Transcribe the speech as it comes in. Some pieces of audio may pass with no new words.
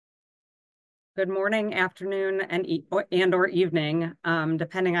Good morning, afternoon, and or evening,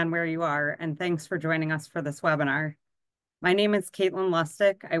 depending on where you are, and thanks for joining us for this webinar. My name is Caitlin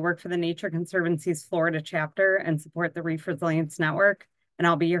Lustick. I work for the Nature Conservancy's Florida chapter and support the Reef Resilience Network, and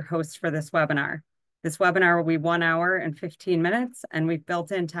I'll be your host for this webinar. This webinar will be 1 hour and 15 minutes, and we've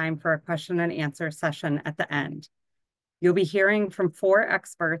built in time for a question and answer session at the end. You'll be hearing from 4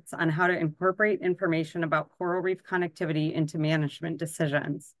 experts on how to incorporate information about coral reef connectivity into management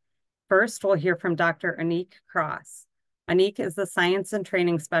decisions. First, we'll hear from Dr. Anik Cross. Anik is the Science and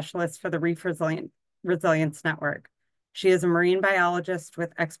Training Specialist for the Reef Resilience Network. She is a marine biologist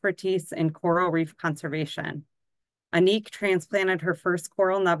with expertise in coral reef conservation. Anik transplanted her first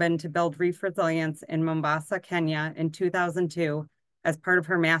coral nubbin to build reef resilience in Mombasa, Kenya in 2002 as part of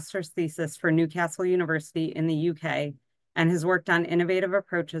her master's thesis for Newcastle University in the UK, and has worked on innovative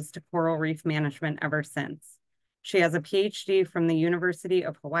approaches to coral reef management ever since. She has a PhD from the University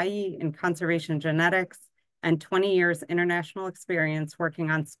of Hawaii in conservation genetics and 20 years international experience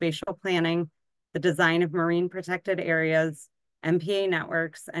working on spatial planning, the design of marine protected areas, MPA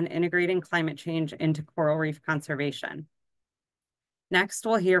networks, and integrating climate change into coral reef conservation. Next,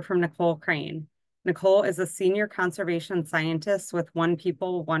 we'll hear from Nicole Crane. Nicole is a senior conservation scientist with One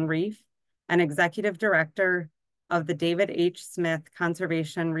People, One Reef, and executive director of the David H. Smith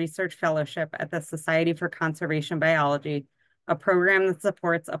Conservation Research Fellowship at the Society for Conservation Biology, a program that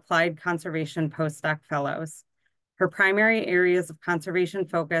supports applied conservation postdoc fellows. Her primary areas of conservation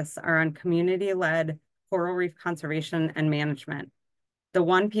focus are on community-led coral reef conservation and management. The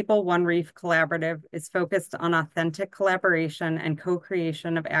One People, One Reef collaborative is focused on authentic collaboration and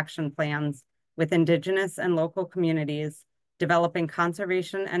co-creation of action plans with Indigenous and local communities, developing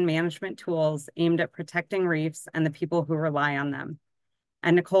conservation and management tools aimed at protecting reefs and the people who rely on them.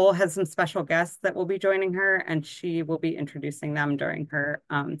 And Nicole has some special guests that will be joining her, and she will be introducing them during her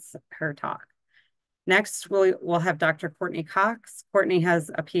talk. Next, we'll have Dr. Courtney Cox. Courtney has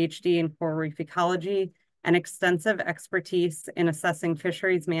a PhD in coral reef ecology and extensive expertise in assessing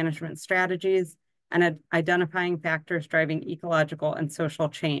fisheries management strategies and identifying factors driving ecological and social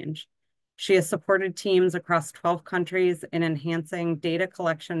change. She has supported teams across 12 countries in enhancing data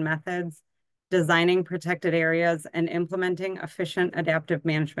collection methods, designing protected areas, and implementing efficient adaptive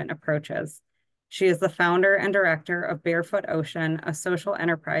management approaches. She is the founder and director of Barefoot Ocean, a social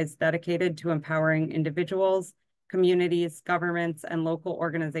enterprise dedicated to empowering individuals, communities, governments, and local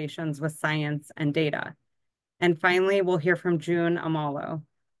organizations with science and data. And finally, we'll hear from June Amalo.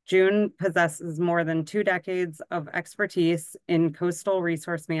 June possesses more than 2 decades of expertise in coastal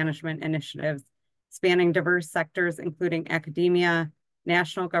resource management initiatives, spanning diverse sectors, including academia,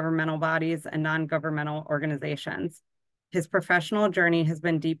 national governmental bodies, and non-governmental organizations. His professional journey has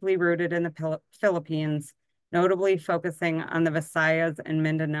been deeply rooted in the Philippines, notably focusing on the Visayas and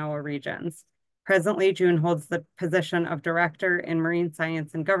Mindanao regions. Presently, June holds the position of Director in Marine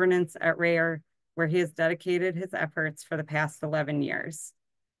Science and Governance at RARE, where he has dedicated his efforts for the past 11 years.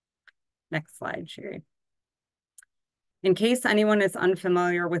 Next slide, Sherry. In case anyone is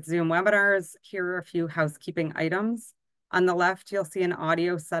unfamiliar with Zoom webinars, here are a few housekeeping items. On the left, you'll see an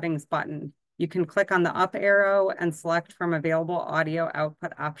audio settings button. You can click on the up arrow and select from available audio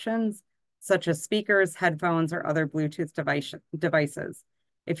output options, such as speakers, headphones, or other Bluetooth devices.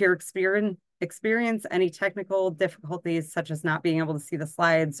 If you experience any technical difficulties, such as not being able to see the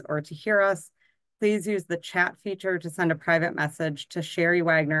slides or to hear us, please use the chat feature to send a private message to Sherry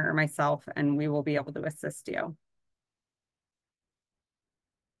Wagner or myself, and we will be able to assist you.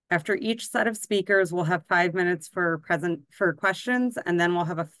 After each set of speakers, we'll have 5 minutes for questions, and then we'll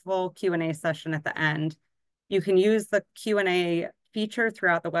have a full Q&A session at the end. You can use the Q&A feature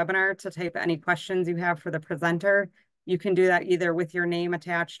throughout the webinar to type any questions you have for the presenter. You can do that either with your name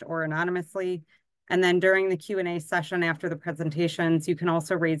attached or anonymously. And then during the Q&A session after the presentations, you can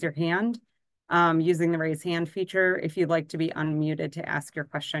also raise your hand using the raise hand feature if you'd like to be unmuted to ask your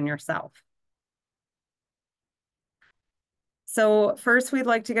question yourself. So first, we'd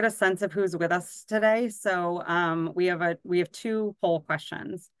like to get a sense of who's with us today. So we have 2 poll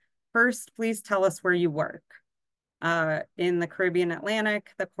questions. First, please tell us where you work. In the Caribbean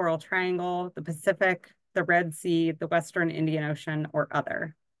Atlantic, the Coral Triangle, the Pacific, the Red Sea, the Western Indian Ocean, or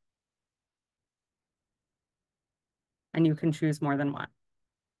other. And you can choose more than one.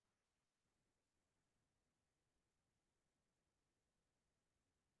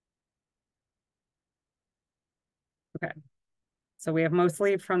 Okay. So we have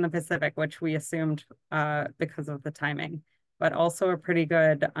mostly from the Pacific, which we assumed because of the timing, but also a pretty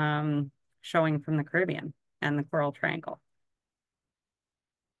good showing from the Caribbean and the Coral Triangle.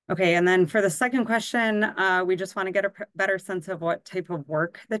 Okay, and then for the second question, we just want to get a better sense of what type of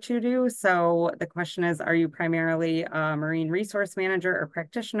work that you do. So the question is, are you primarily a marine resource manager or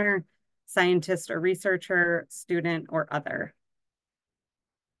practitioner, scientist or researcher, student, or other?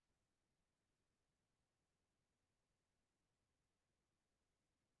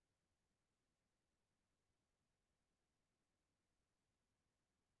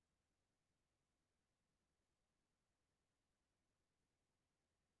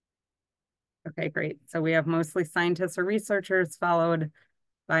 Okay, great. So we have mostly scientists or researchers, followed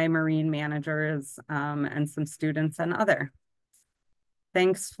by marine managers, and some students and other.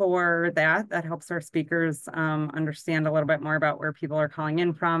 Thanks for that. That helps our speakers understand a little bit more about where people are calling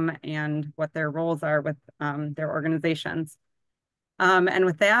in from and what their roles are with their organizations. And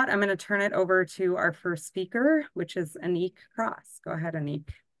with that, I'm going to turn it over to our first speaker, which is Anik Cross. Go ahead, Anik.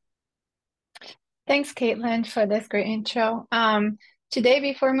 Thanks, Caitlin, for this great intro. Today,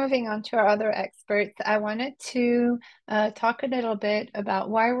 before moving on to our other experts, I wanted to talk a little bit about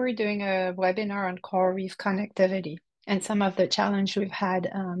why we're doing a webinar on coral reef connectivity and some of the challenge we've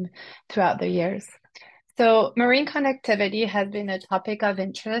had throughout the years. So marine connectivity has been a topic of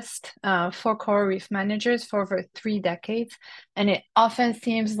interest for coral reef managers for over 3 decades, and it often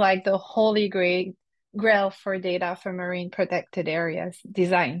seems like the holy grail for data for marine protected areas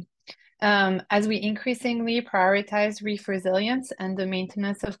design. As we increasingly prioritize reef resilience and the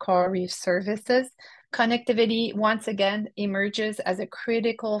maintenance of coral reef services, connectivity once again emerges as a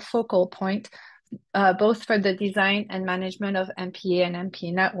critical focal point, both for the design and management of MPA and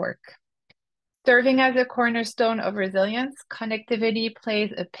MP network. Serving as a cornerstone of resilience, connectivity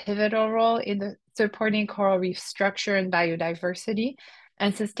plays a pivotal role in the supporting coral reef structure and biodiversity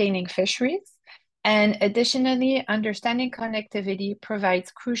and sustaining fisheries. And additionally, understanding connectivity provides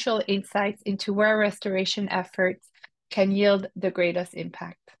crucial insights into where restoration efforts can yield the greatest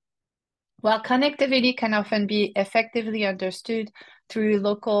impact. While connectivity can often be effectively understood through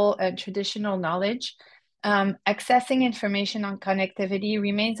local and traditional knowledge, accessing information on connectivity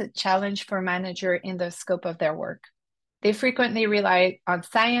remains a challenge for managers in the scope of their work. They frequently rely on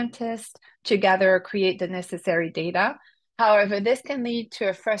scientists to gather or create the necessary data. However, this can lead to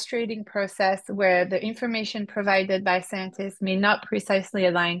a frustrating process where the information provided by scientists may not precisely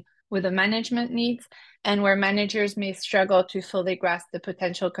align with the management needs and where managers may struggle to fully grasp the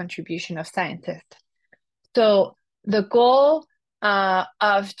potential contribution of scientists. So the goal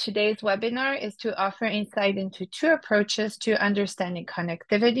of today's webinar is to offer insight into 2 approaches to understanding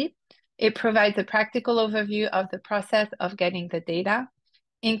connectivity. It provides a practical overview of the process of getting the data,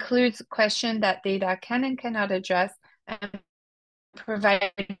 includes questions that data can and cannot address, and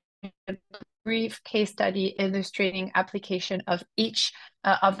provide a brief case study illustrating application of each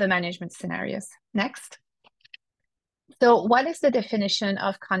of the management scenarios. Next. So what is the definition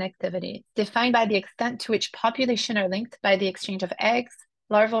of connectivity? Defined by the extent to which populations are linked by the exchange of eggs,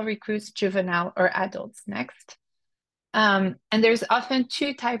 larval recruits, juvenile, or adults. Next. And there's often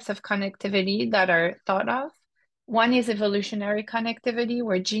 2 types of connectivity that are thought of. One is evolutionary connectivity,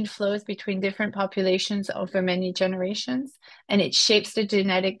 where gene flows between different populations over many generations, and it shapes the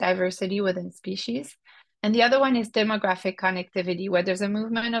genetic diversity within species. And the other one is demographic connectivity, where there's a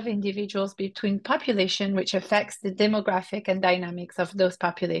movement of individuals between population, which affects the demographic and dynamics of those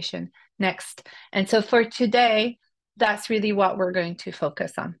populations. Next. And so for today, that's really what we're going to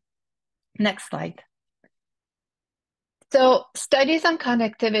focus on. Next slide. So studies on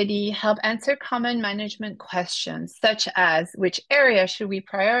connectivity help answer common management questions, such as which area should we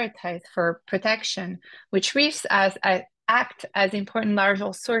prioritize for protection, which reefs act as important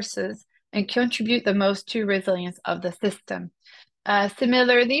larval sources and contribute the most to resilience of the system.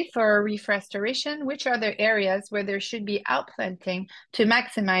 Similarly, for reef restoration, which are the areas where there should be outplanting to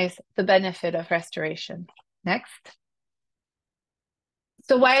maximize the benefit of restoration? Next.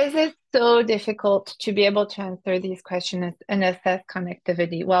 So why is it so difficult to be able to answer these questions and assess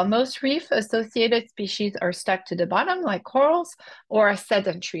connectivity? Well, most reef-associated species are stuck to the bottom, like corals, or are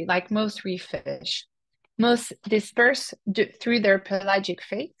sedentary, like most reef fish. Most disperse through their pelagic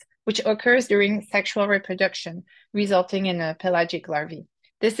phase, which occurs during sexual reproduction, resulting in a pelagic larvae.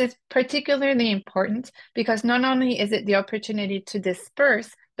 This is particularly important because not only is it the opportunity to disperse,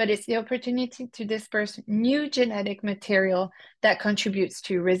 but it's the opportunity to disperse new genetic material that contributes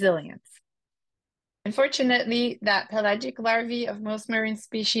to resilience. Unfortunately, that pelagic larvae of most marine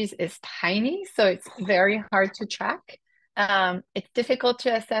species is tiny, so it's very hard to track. It's difficult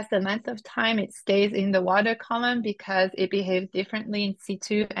to assess the length of time it stays in the water column because it behaves differently in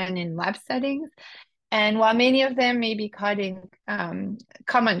situ and in lab settings. And while many of them may be caught in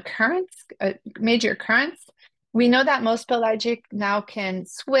common currents, major currents, We know that most pelagic now can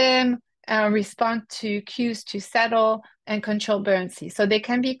swim, respond to cues to settle, and control buoyancy. So they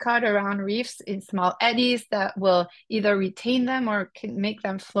can be caught around reefs in small eddies that will either retain them or can make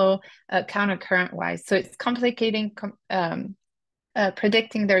them flow countercurrent wise. So it's complicating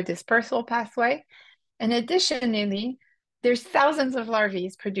predicting their dispersal pathway. And additionally, there's thousands of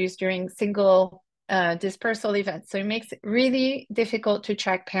larvae produced during single dispersal events. So it makes it really difficult to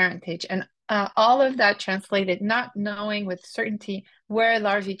track parentage. And all of that translated not knowing with certainty where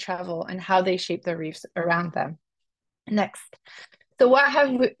larvae travel and how they shape the reefs around them. Next. So what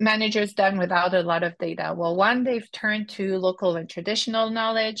have managers done without a lot of data? Well, one, they've turned to local and traditional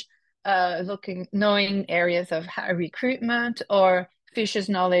knowledge, knowing areas of recruitment or fishers'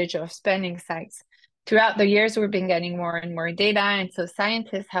 knowledge of spawning sites. Throughout the years, we've been getting more and more data, and so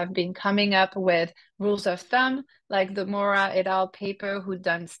scientists have been coming up with rules of thumb, like the Mora et al. Paper, who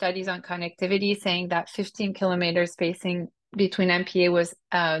done studies on connectivity, saying that 15-kilometer spacing between MPA was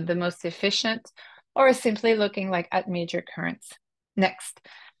the most efficient, or simply looking like at major currents. Next.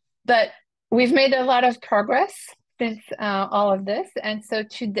 But we've made a lot of progress since all of this. And so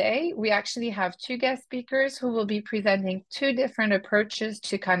today we actually have two guest speakers who will be presenting two different approaches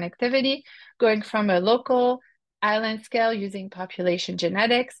to connectivity, going from a local island scale using population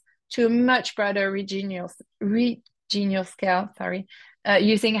genetics to a much broader regional scale,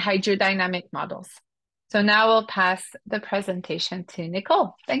 using hydrodynamic models. So now we'll pass the presentation to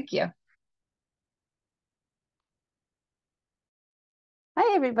Nicole. Thank you.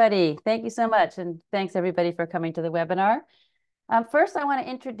 Hi, everybody. Thank you so much. And thanks, everybody, for coming to the webinar. First, I want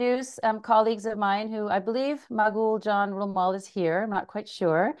to introduce colleagues of mine who I believe Magul John Rumal is here. I'm not quite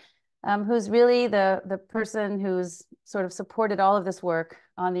sure. Who's really the person who's sort of supported all of this work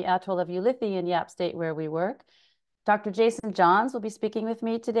on the atoll of Ulithi in Yap State where we work. Dr. Jason Johns will be speaking with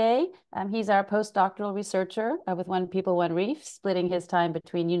me today. He's our postdoctoral researcher with One People, One Reef, splitting his time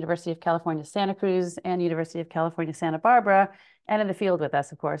between University of California, Santa Cruz and University of California, Santa Barbara, and in the field with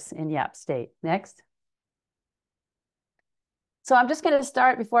us, of course, in Yap State. Next. So I'm just going to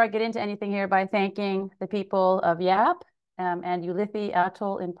start before I get into anything here by thanking the people of Yap and Ulithi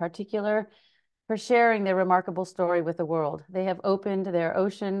Atoll in particular for sharing their remarkable story with the world. They have opened their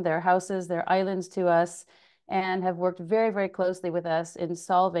ocean, their houses, their islands to us, and have worked very, very closely with us in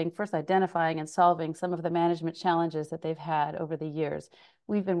first identifying and solving some of the management challenges that they've had over the years.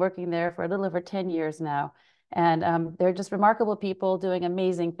 We've been working there for a little over 10 years now, and they're just remarkable people doing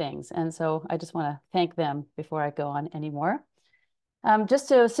amazing things. And so I just want to thank them before I go on anymore. Just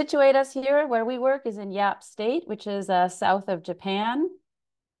to situate us here, where we work is in Yap State, which is south of Japan,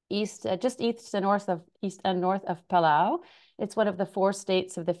 just east and north of Palau. It's one of the 4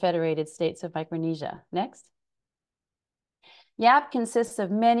 states of the Federated States of Micronesia. Next. Yap consists of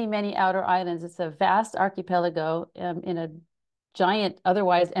many, many outer islands. It's a vast archipelago in a giant,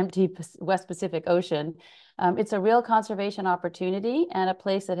 otherwise empty West Pacific Ocean. It's a real conservation opportunity and a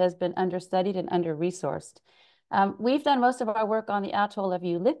place that has been understudied and under-resourced. We've done most of our work on the atoll of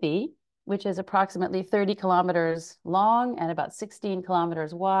Ulithi, which is approximately 30 kilometers long and about 16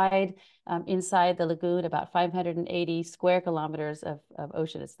 kilometers wide, inside the lagoon, about 580 square kilometers of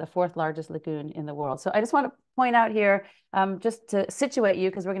ocean. It's the 4th largest lagoon in the world. So I just want to point out here, just to situate you,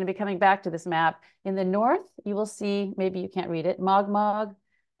 because we're going to be coming back to this map. In the north, you will see, maybe you can't read it, Mogmog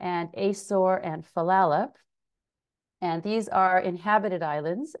and Asor and Falalep. And these are inhabited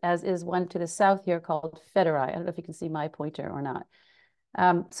islands, as is one to the south here called Federai. I don't know if you can see my pointer or not.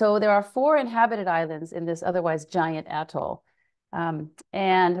 So there are 4 inhabited islands in this otherwise giant atoll. And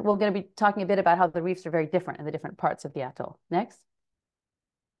we're going to be talking a bit about how the reefs are very different in the different parts of the atoll. Next.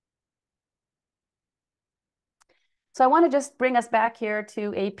 So I want to just bring us back here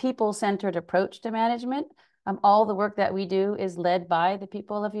to a people-centered approach to management. All the work that we do is led by the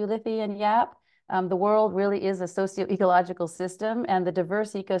people of Ulithi and Yap. The world really is a socio-ecological system, and the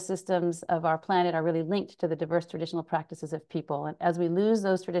diverse ecosystems of our planet are really linked to the diverse traditional practices of people. And as we lose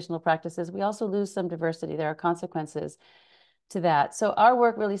those traditional practices, we also lose some diversity. There are consequences to that. So our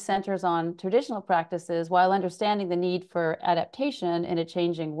work really centers on traditional practices while understanding the need for adaptation in a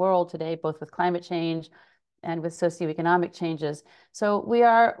changing world today, both with climate change and with socioeconomic changes. So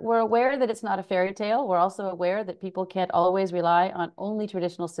we're aware that it's not a fairy tale. We're also aware that people can't always rely on only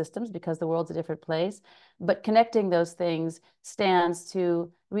traditional systems because the world's a different place. But connecting those things stands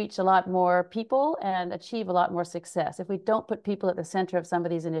to reach a lot more people and achieve a lot more success. If we don't put people at the center of some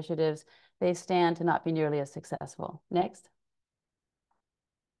of these initiatives, they stand to not be nearly as successful. Next.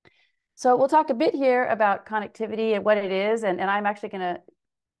 So we'll talk a bit here about connectivity and what it is. And I'm actually going to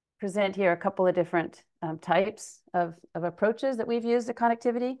present here a couple of different types of approaches that we've used to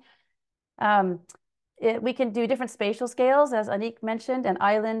connectivity. We can do different spatial scales, as Anik mentioned, an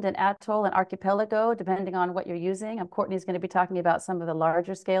island, an atoll, an archipelago, depending on what you're using. Courtney's going to be talking about some of the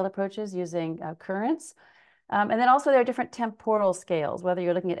larger scale approaches using currents. And then also there are different temporal scales, whether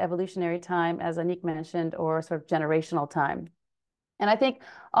you're looking at evolutionary time, as Anik mentioned, or sort of generational time. And I think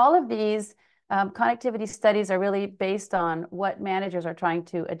all of these connectivity studies are really based on what managers are trying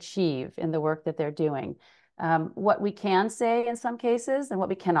to achieve in the work that they're doing. What we can say in some cases and what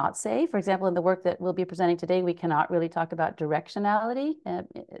we cannot say. For example, in the work that we'll be presenting today, we cannot really talk about directionality.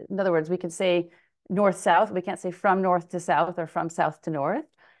 In other words, we can say north-south. We can't say from north to south or from south to north.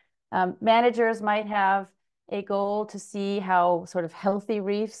 Managers might have a goal to see how sort of healthy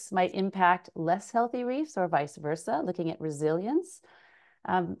reefs might impact less healthy reefs or vice versa, looking at resilience.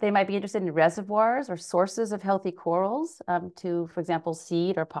 They might be interested in reservoirs or sources of healthy corals to, for example,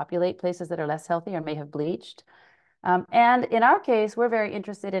 seed or populate places that are less healthy or may have bleached. And in our case, we're very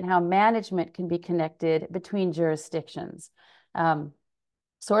interested in how management can be connected between jurisdictions.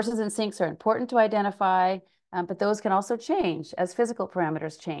 Sources and sinks are important to identify, but those can also change as physical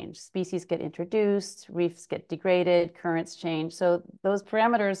parameters change. Species get introduced, reefs get degraded, currents change. So those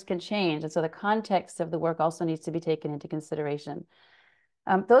parameters can change. And so the context of the work also needs to be taken into consideration.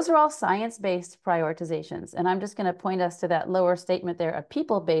 Those are all science-based prioritizations. And I'm just going to point us to that lower statement there, a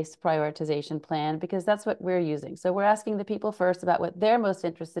people-based prioritization plan, because that's what we're using. So we're asking the people first about what they're most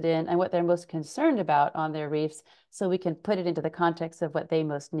interested in and what they're most concerned about on their reefs, so we can put it into the context of what they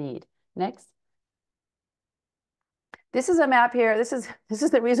most need. Next. This is a map here. This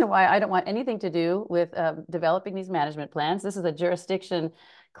is the reason why I don't want anything to do with developing these management plans. This is a jurisdiction,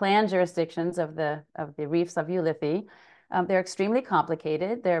 clan jurisdictions of the reefs of Ulithi. They're extremely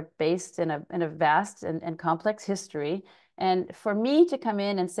complicated. They're based in a vast and complex history. And for me to come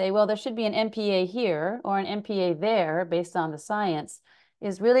in and say, well, there should be an MPA here or an MPA there based on the science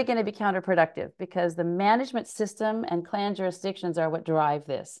is really going to be counterproductive, because the management system and clan jurisdictions are what drive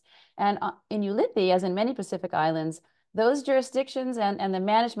this. And in Ulithi, as in many Pacific islands, those jurisdictions and the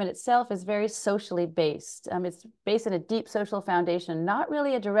management itself is very socially based. It's based on a deep social foundation, not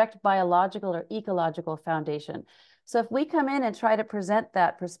really a direct biological or ecological foundation. So if we come in and try to present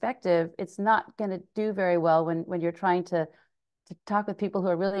that perspective, it's not going to do very well when you're trying to talk with people who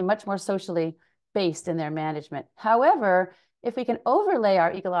are really much more socially based in their management. However, if we can overlay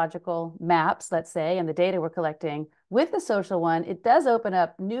our ecological maps, let's say, and the data we're collecting with the social one, it does open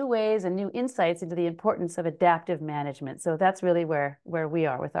up new ways and new insights into the importance of adaptive management. So that's really where we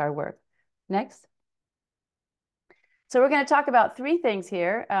are with our work. Next. So we're going to talk about three things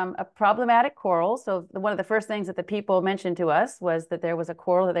here. A problematic coral. So one of the first things that the people mentioned to us was that there was a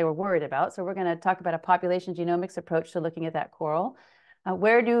coral that they were worried about. So we're going to talk about a population genomics approach to looking at that coral.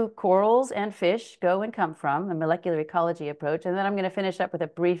 Where do corals and fish go and come from? A molecular ecology approach. And then I'm going to finish up with a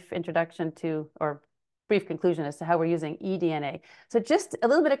brief introduction to, or brief conclusion as to how we're using eDNA. So just a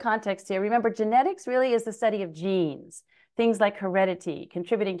little bit of context here. Remember, genetics really is the study of genes, things like heredity,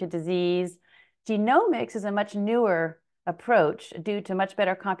 contributing to disease. Genomics is a much newer approach due to much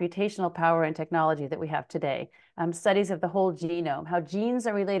better computational power and technology that we have today. Studies of the whole genome, how genes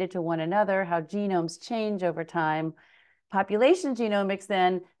are related to one another, how genomes change over time. Population genomics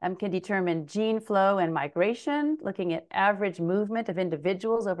then can determine gene flow and migration, looking at average movement of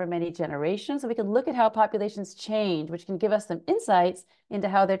individuals over many generations. So we can look at how populations change, which can give us some insights into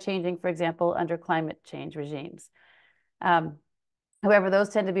how they're changing, for example, under climate change regimes. However, those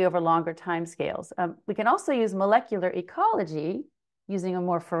tend to be over longer timescales. We can also use molecular ecology, using a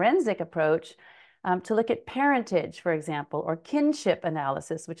more forensic approach, to look at parentage, for example, or kinship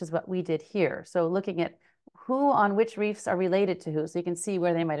analysis, which is what we did here. So looking at who on which reefs are related to who, so you can see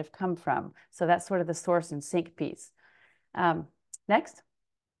where they might have come from. So that's sort of the source and sink piece. Next.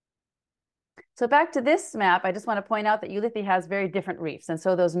 So back to this map, I just want to point out that Ulithi has very different reefs. And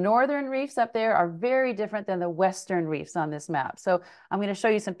so those northern reefs up there are very different than the western reefs on this map. So I'm going to show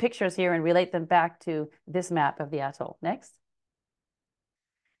you some pictures here and relate them back to this map of the atoll. Next.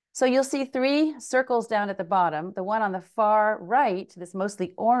 So you'll see three circles down at the bottom. The one on the far right, this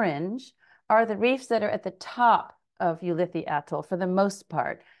mostly orange, are the reefs that are at the top of Ulithi Atoll for the most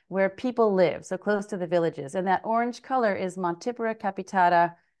part, where people live, so close to the villages. And that orange color is Montipora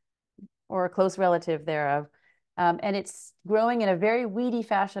capitata, or a close relative thereof. And it's growing in a very weedy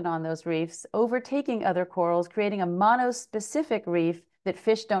fashion on those reefs, overtaking other corals, creating a monospecific reef that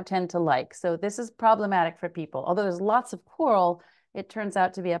fish don't tend to like. So this is problematic for people. Although there's lots of coral, it turns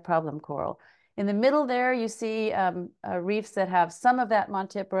out to be a problem coral. In the middle there, you see reefs that have some of that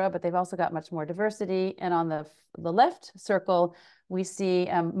Montipora, but they've also got much more diversity. And on the left circle, we see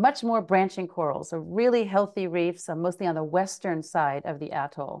much more branching corals, so really healthy reefs, mostly on the western side of the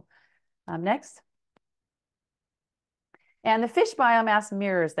atoll. Next. And the fish biomass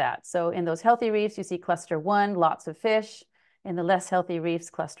mirrors that. So in those healthy reefs, you see cluster 1, lots of fish. In the less healthy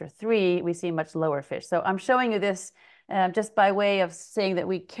reefs, cluster 3, we see much lower fish. So I'm showing you this just by way of saying that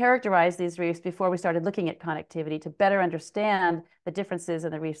we characterized these reefs before we started looking at connectivity to better understand the differences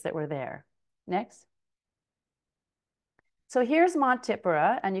in the reefs that were there. Next. So here's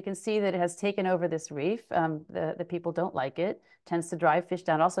Montipora, and you can see that it has taken over this reef. The people don't like it, tends to drive fish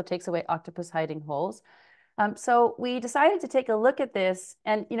down, also takes away octopus hiding holes. So we decided to take a look at this,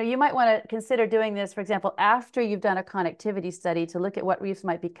 and you might want to consider doing this, for example, after you've done a connectivity study to look at what reefs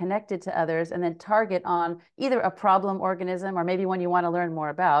might be connected to others and then target on either a problem organism or maybe one you want to learn more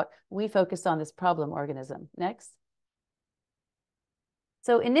about. We focused on this problem organism. Next.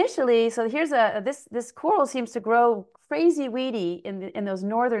 So initially, so here's this coral seems to grow crazy weedy in those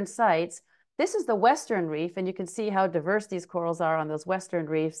northern sites. This is the western reef, and you can see how diverse these corals are on those western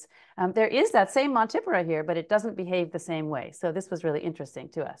reefs. There is that same Montipora here, but it doesn't behave the same way. So this was really interesting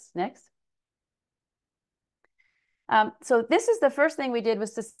to us. Next. So this is the first thing we did,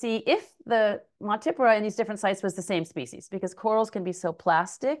 was to see if the Montipora in these different sites was the same species, because corals can be so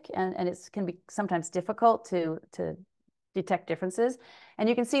plastic, and it can be sometimes difficult to detect differences. And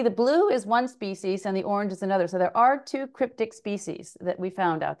you can see the blue is one species and the orange is another. So there are 2 cryptic species that we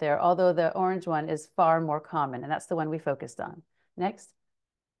found out there, although the orange one is far more common, and that's the one we focused on. Next.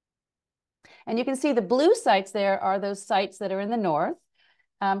 And you can see the blue sites there are those sites that are in the north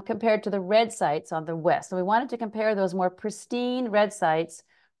compared to the red sites on the west. So we wanted to compare those more pristine red sites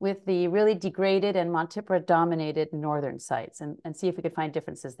with the really degraded and Montipora dominated northern sites and see if we could find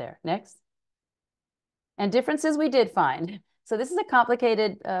differences there. Next. And differences we did find. So this is a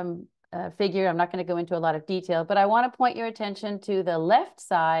complicated figure. I'm not going to go into a lot of detail, but I want to point your attention to the left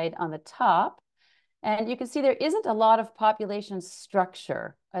side on the top. And you can see there isn't a lot of population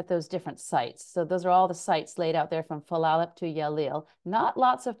structure at those different sites. So those are all the sites laid out there from Falalep to Yalil. Not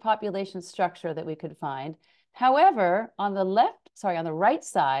lots of population structure that we could find. However, on the right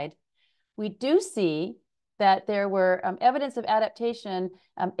side, we do see that there were evidence of adaptation.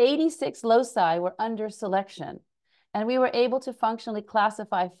 86 loci were under selection, and we were able to functionally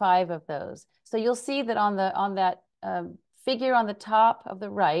classify 5 of those. So you'll see that on that figure on the top of the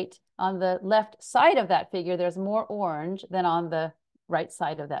right, on the left side of that figure, there's more orange than on the right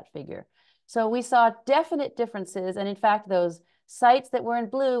side of that figure. So we saw definite differences, and in fact, those sites that were in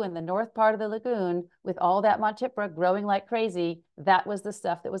blue in the north part of the lagoon with all that Montipora growing like crazy, that was the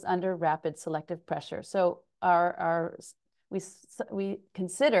stuff that was under rapid selective pressure. So we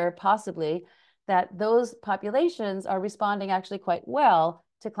consider possibly that those populations are responding actually quite well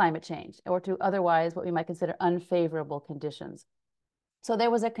to climate change or to otherwise what we might consider unfavorable conditions. So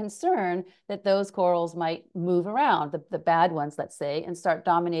there was a concern that those corals might move around, the bad ones, let's say, and start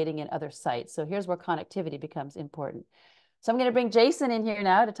dominating in other sites. So here's where connectivity becomes important. So I'm going to bring Jason in here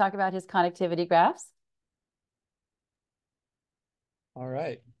now to talk about his connectivity graphs. All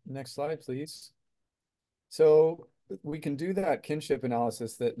right, next slide, please. So we can do that kinship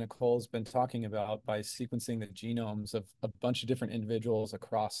analysis that Nicole's been talking about by sequencing the genomes of a bunch of different individuals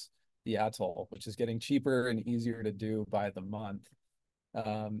across the atoll, which is getting cheaper and easier to do by the month.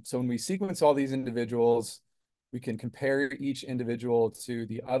 So when we sequence all these individuals, we can compare each individual to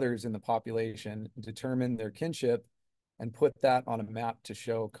the others in the population, determine their kinship, and put that on a map to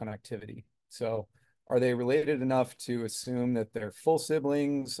show connectivity. So are they related enough to assume that they're full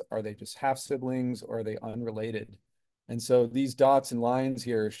siblings? Are they just half siblings, or are they unrelated? And so these dots and lines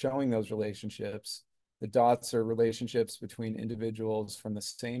here are showing those relationships. The dots are relationships between individuals from the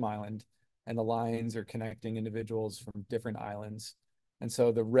same island, and the lines are connecting individuals from different islands. And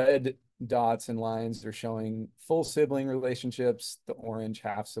so the red dots and lines are showing full sibling relationships, the orange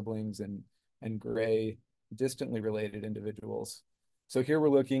half siblings, and gray distantly related individuals. So here we're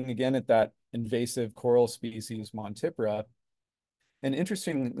looking again at that invasive coral species, Montipora. And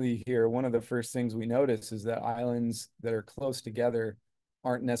interestingly here, one of the first things we notice is that islands that are close together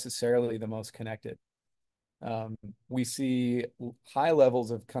aren't necessarily the most connected. We see high levels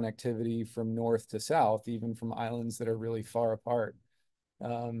of connectivity from north to south, even from islands that are really far apart.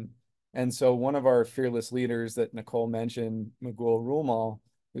 And so one of our fearless leaders that Nicole mentioned, Miguel Rumal,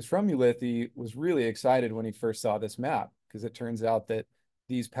 who's from Ulithi, was really excited when he first saw this map, because it turns out that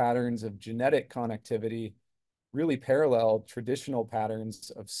these patterns of genetic connectivity really parallel traditional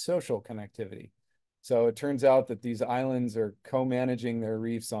patterns of social connectivity. So it turns out that these islands are co-managing their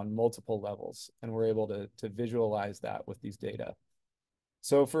reefs on multiple levels, and we're able to visualize that with these data.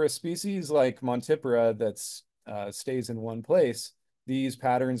 So for a species like Montipora that stays in one place, these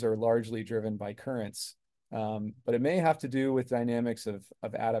patterns are largely driven by currents, but it may have to do with dynamics of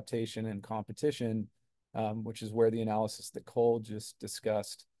adaptation and competition which is where the analysis that Cole just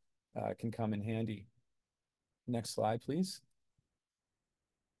discussed can come in handy. Next slide, please.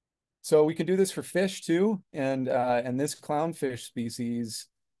 So we can do this for fish too, and this clownfish species,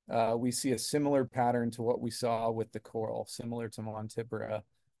 we see a similar pattern to what we saw with the coral, similar to Montipora,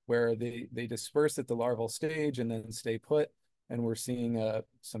 where they disperse at the larval stage and then stay put, and we're seeing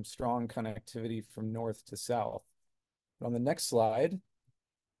some strong connectivity from north to south. On the next slide,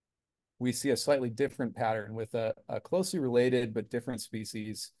 we see a slightly different pattern with a closely related but different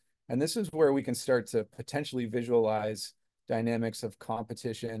species, and this is where we can start to potentially visualize dynamics of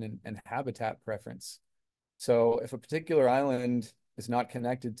competition and habitat preference. So if a particular island is not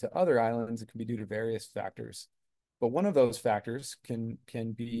connected to other islands, it can be due to various factors. But one of those factors can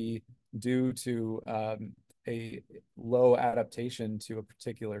be due to a low adaptation to a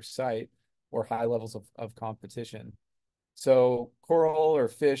particular site or high levels of competition. So coral or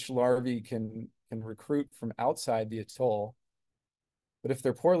fish larvae can recruit from outside the atoll, but if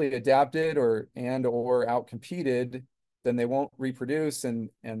they're poorly adapted or outcompeted, then they won't reproduce,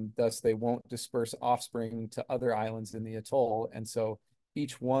 and thus they won't disperse offspring to other islands in the atoll. And so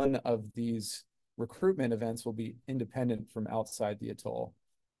each one of these recruitment events will be independent from outside the atoll.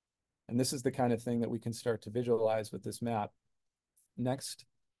 And this is the kind of thing that we can start to visualize with this map. Next.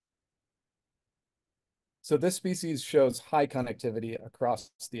 So this species shows high connectivity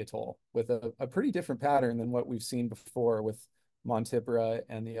across the atoll with a pretty different pattern than what we've seen before with Montipora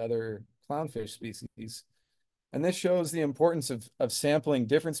and the other clownfish species. And this shows the importance of sampling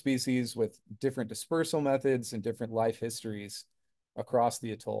different species with different dispersal methods and different life histories across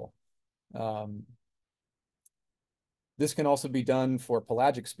the atoll. This can also be done for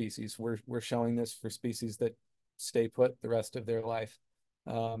pelagic species. We're showing this for species that stay put the rest of their life.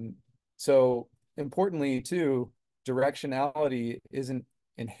 So importantly too, directionality isn't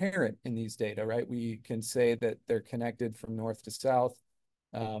inherent in these data, right? We can say that they're connected from north to south,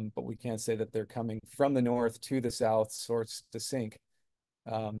 but we can't say that they're coming from the north to the south, source to sink.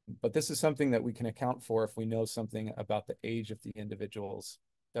 But this is something that we can account for if we know something about the age of the individuals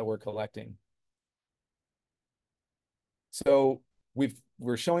that we're collecting. So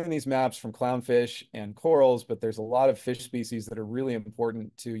we're showing these maps from clownfish and corals, but there's a lot of fish species that are really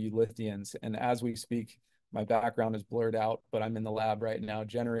important to eulithians. And as we speak, my background is blurred out, but I'm in the lab right now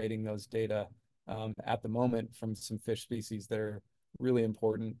generating those data at the moment from some fish species that are really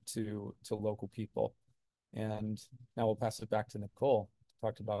important to local people. And now we'll pass it back to Nicole to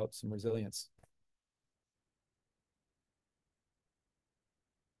talk about some resilience.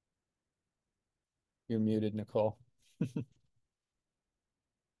 You're muted, Nicole.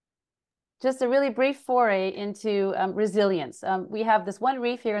 Just a really brief foray into resilience. We have this one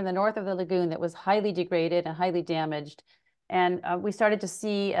reef here in the north of the lagoon that was highly degraded and highly damaged. And we started to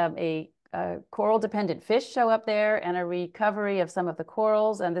see a coral-dependent fish show up there and a recovery of some of the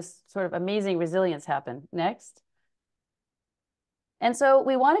corals, and this sort of amazing resilience happened. Next. And so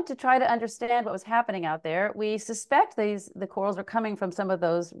we wanted to try to understand what was happening out there. We suspect the corals are coming from some of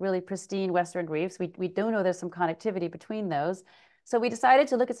those really pristine western reefs. We do know there's some connectivity between those. So we decided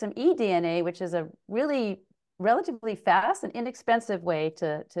to look at some eDNA, which is a really relatively fast and inexpensive way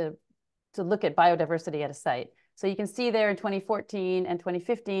to look at biodiversity at a site. So you can see there in 2014 and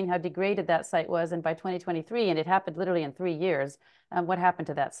 2015 how degraded that site was, and by 2023, and it happened literally in 3 years, what happened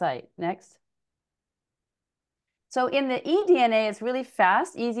to that site. Next. So in the eDNA, it's really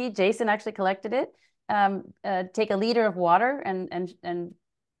fast, easy. Jason actually collected it. Take a liter of water and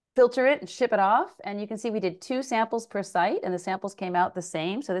filter it and ship it off. And you can see we did 2 samples per site, and the samples came out the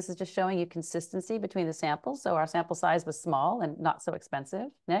same. So this is just showing you consistency between the samples. So our sample size was small and not so expensive.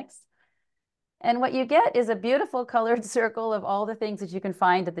 Next. And what you get is a beautiful colored circle of all the things that you can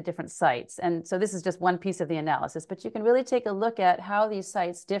find at the different sites. And so this is just one piece of the analysis, but you can really take a look at how these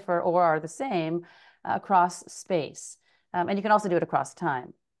sites differ or are the same across space. And you can also do it across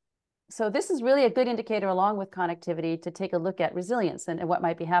time. So this is really a good indicator, along with connectivity, to take a look at resilience and what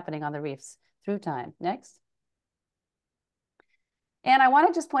might be happening on the reefs through time. Next. And I want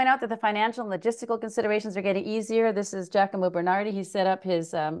to just point out that the financial and logistical considerations are getting easier. This is Giacomo Bernardi. He set up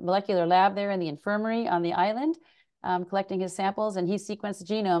his molecular lab there in the infirmary on the island, collecting his samples, and he sequenced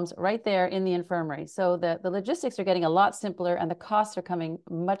genomes right there in the infirmary. So the logistics are getting a lot simpler, and the costs are coming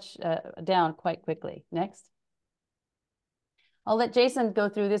much down quite quickly. Next. I'll let Jason go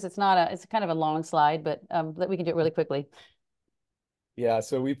through this. It's kind of a long slide, but we can do it really quickly. Yeah,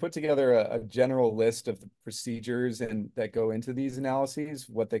 so we put together a general list of the procedures that go into these analyses,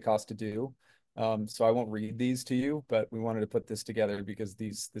 what they cost to do. So I won't read these to you, but we wanted to put this together because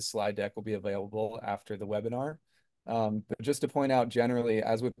this slide deck will be available after the webinar. But just to point out generally,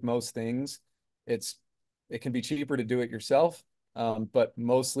 as with most things, it's It can be cheaper to do it yourself, but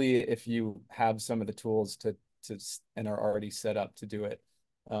mostly if you have some of the tools to and are already set up to do it.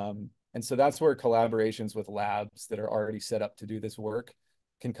 And so that's where collaborations with labs that are already set up to do this work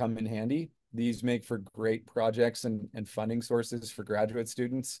can come in handy. These make for great projects and funding sources for graduate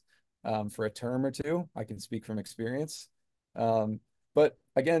students for a term or two. I can speak from experience. But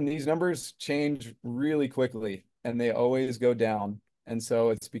again, these numbers change really quickly and they always go down. And so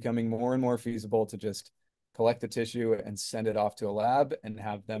it's becoming more and more feasible to just collect the tissue and send it off to a lab and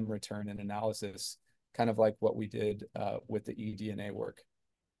have them return an analysis, kind of like what we did with the eDNA work.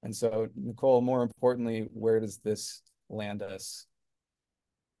 And so, Nicole, more importantly, where does this land us?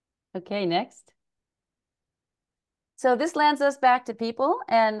 Okay, next. So this lands us back to people,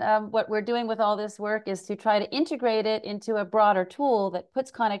 and what we're doing with all this work is to try to integrate it into a broader tool that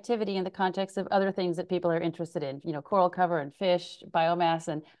puts connectivity in the context of other things that people are interested in, you know, coral cover and fish, biomass,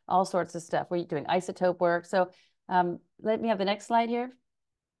 and all sorts of stuff. We're doing isotope work. So let me have the next slide here.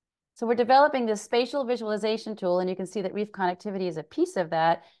 So we're developing this spatial visualization tool, and you can see that reef connectivity is a piece of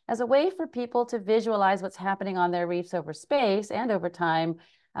that, as a way for people to visualize what's happening on their reefs over space and over time,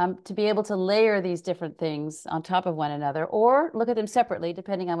 to be able to layer these different things on top of one another, or look at them separately,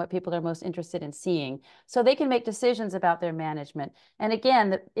 depending on what people are most interested in seeing, so they can make decisions about their management. And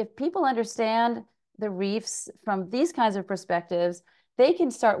again, if people understand the reefs from these kinds of perspectives, they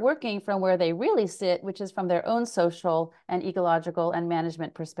can start working from where they really sit, which is from their own social and ecological and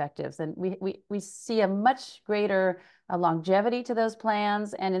management perspectives. And we see a much greater longevity to those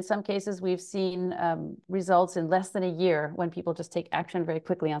plans. And in some cases, we've seen results in less than a year when people just take action very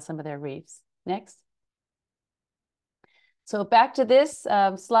quickly on some of their reefs. Next. So back to this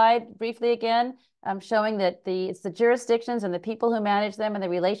slide briefly again, showing that it's the jurisdictions and the people who manage them and the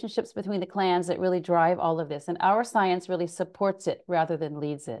relationships between the clans that really drive all of this. And our science really supports it rather than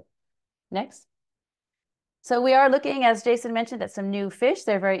leads it. Next. So we are looking, as Jason mentioned, at some new fish.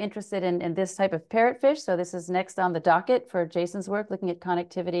 They're very interested in this type of parrotfish. So this is next on the docket for Jason's work, looking at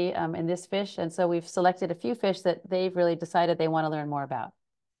connectivity in this fish. And so we've selected a few fish that they've really decided they want to learn more about.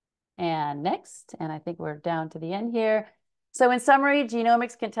 And next, and I think we're down to the end here. So in summary,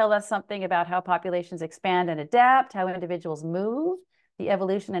 genomics can tell us something about how populations expand and adapt, how individuals move, the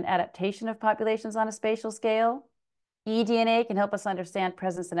evolution and adaptation of populations on a spatial scale. eDNA can help us understand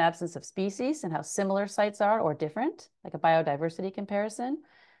presence and absence of species and how similar sites are or different, like a biodiversity comparison.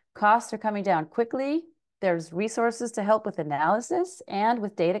 Costs are coming down quickly. There's resources to help with analysis and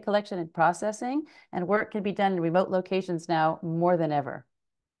with data collection and processing, and work can be done in remote locations now more than ever.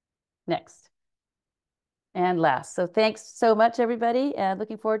 Next. And last. So thanks so much, everybody, and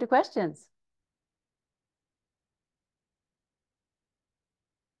looking forward to questions.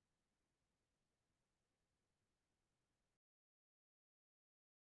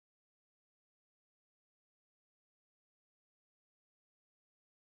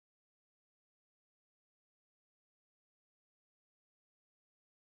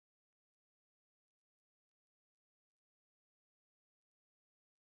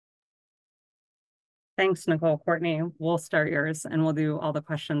 Thanks, Nicole. Courtney, we'll start yours and we'll do all the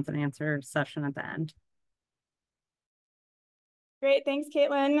questions and answer session at the end. Great, thanks,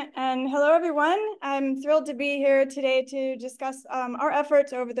 Caitlin. And hello, everyone. I'm thrilled to be here today to discuss our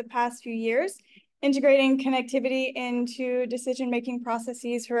efforts over the past few years, integrating connectivity into decision-making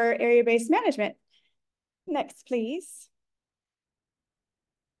processes for area-based management. Next, please.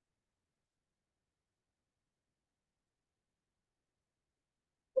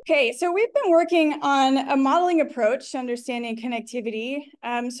 Okay, so we've been working on a modeling approach to understanding connectivity.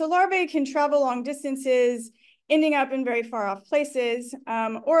 So larvae can travel long distances, ending up in very far off places,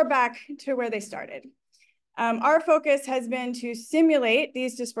 or back to where they started. Our focus has been to simulate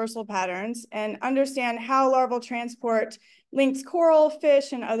these dispersal patterns and understand how larval transport links coral,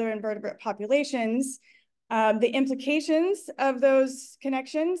 fish, and other invertebrate populations, the implications of those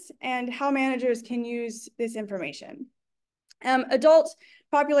connections, and how managers can use this information. Adult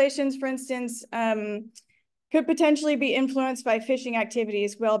populations, for instance, could potentially be influenced by fishing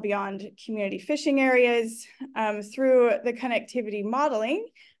activities well beyond community fishing areas. Through the connectivity modeling,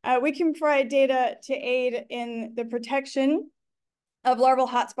 we can provide data to aid in the protection of larval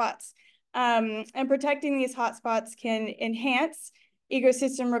hotspots. And protecting these hotspots can enhance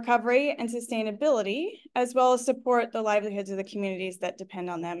ecosystem recovery and sustainability, as well as support the livelihoods of the communities that depend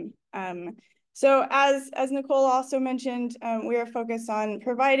on them. So as Nicole also mentioned, we are focused on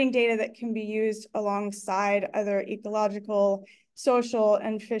providing data that can be used alongside other ecological, social,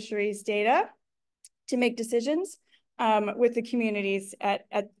 and fisheries data to make decisions, with the communities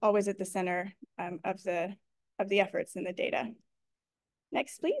always at the center of the efforts and the data.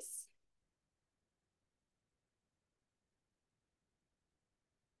 Next, please.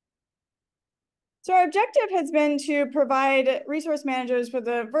 So our objective has been to provide resource managers with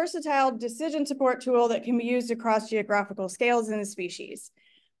a versatile decision support tool that can be used across geographical scales in the species.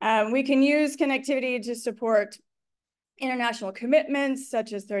 We can use connectivity to support international commitments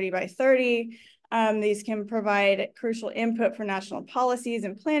such as 30 by 30. These can provide crucial input for national policies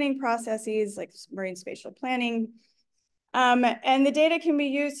and planning processes like marine spatial planning. And the data can be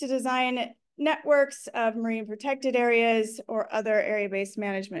used to design networks of marine protected areas or other area-based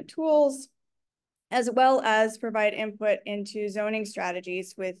management tools, as well as provide input into zoning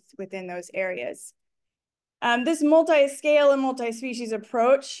strategies within those areas. This multi-scale and multi-species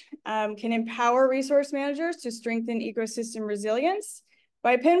approach can empower resource managers to strengthen ecosystem resilience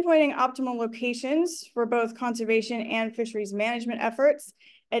by pinpointing optimal locations for both conservation and fisheries management efforts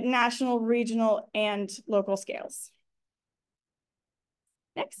at national, regional, and local scales.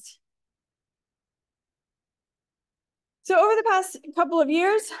 Next. So over the past couple of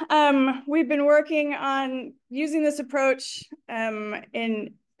years, we've been working on using this approach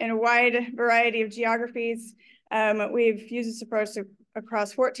in a wide variety of geographies. We've used this approach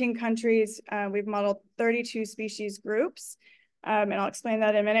across 14 countries. We've modeled 32 species groups, and I'll explain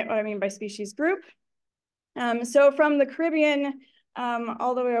that in a minute, what I mean by species group. So from the Caribbean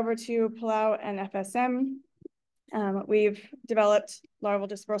all the way over to Palau and FSM, we've developed larval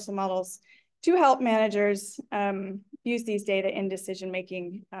dispersal models to help managers use these data in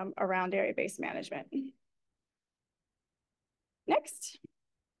decision-making around area-based management. Next.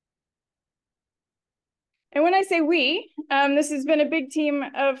 And when I say we, this has been a big team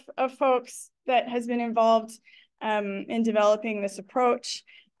of folks that has been involved in developing this approach,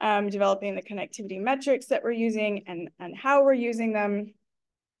 developing the connectivity metrics that we're using and how we're using them,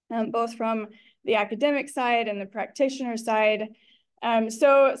 both from the academic side and the practitioner side.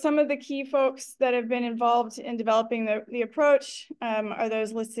 So some of the key folks that have been involved in developing the approach are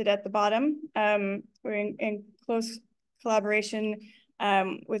those listed at the bottom. We're in close collaboration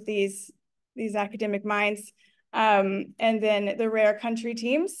with these academic minds. And then the rare country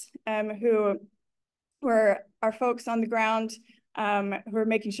teams who were our folks on the ground who are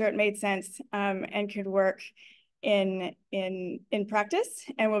making sure it made sense and could work in practice.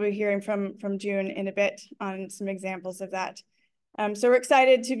 And we'll be hearing from June in a bit on some examples of that. So we're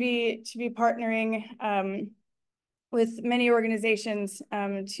excited to be partnering with many organizations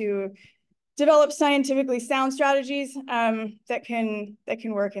to develop scientifically sound strategies that can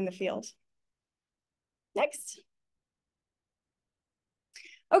work in the field. Next.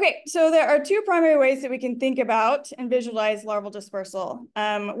 Okay, so there are two primary ways that we can think about and visualize larval dispersal.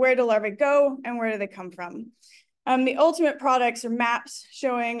 Where do larvae go and where do they come from? The ultimate products are maps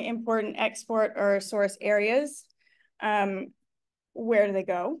showing important export or source areas. Where do they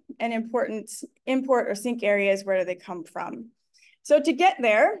go? And important import or sink areas, where do they come from? So to get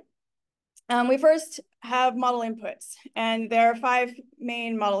there, we first have model inputs, and there are 5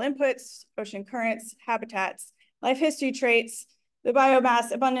 main model inputs: ocean currents, habitats, life history traits, the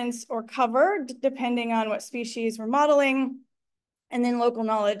biomass abundance or cover, depending on what species we're modeling, and then local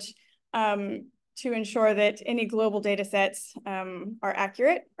knowledge to ensure that any global data sets are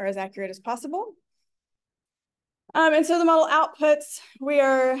accurate or as accurate as possible. And so the model outputs,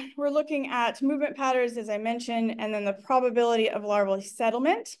 we're looking at movement patterns, as I mentioned, and then the probability of larval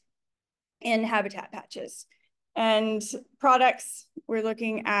settlement in habitat patches. And products, we're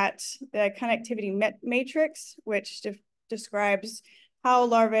looking at the connectivity matrix, which describes how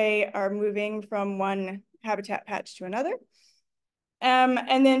larvae are moving from one habitat patch to another.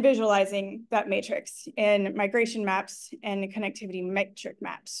 And then visualizing that matrix in migration maps and connectivity metric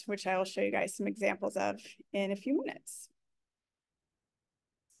maps, which I will show you guys some examples of in a few minutes.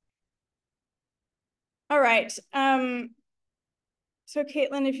 All right. So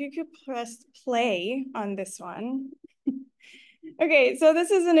Caitlin, if you could press play on this one. Okay, so this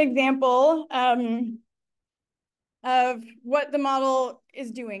is an example of what the model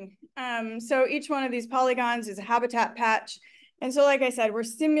is doing. So each one of these polygons is a habitat patch. And so, like I said, we're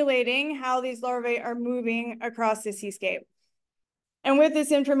simulating how these larvae are moving across the seascape. And with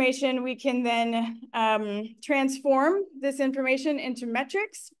this information, we can then transform this information into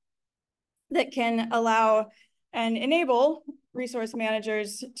metrics that can allow and enable resource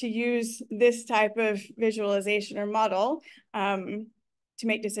managers to use this type of visualization or model to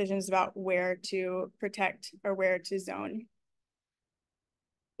make decisions about where to protect or where to zone.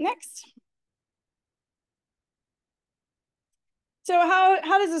 Next. So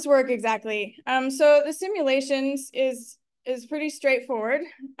how does this work exactly? So the simulations is pretty straightforward.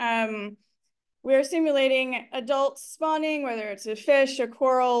 We're simulating adults spawning, whether it's a fish, a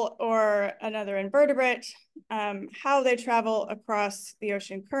coral, or another invertebrate, how they travel across the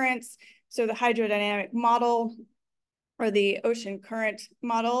ocean currents. So the hydrodynamic model or the ocean current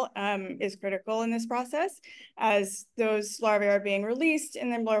model is critical in this process, as those larvae are being released in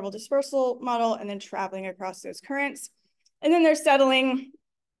the larval dispersal model and then traveling across those currents. And then they're settling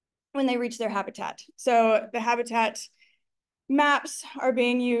when they reach their habitat. So the habitat maps are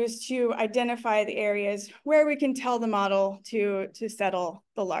being used to identify the areas where we can tell the model to settle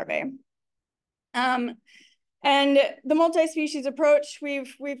the larvae. And the multi-species approach,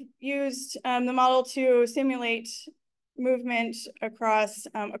 we've used the model to simulate movement across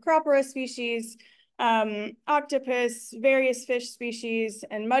Acropora species, octopus, various fish species,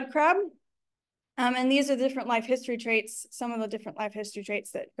 and mud crab. And these are the different life history traits, some of the different life history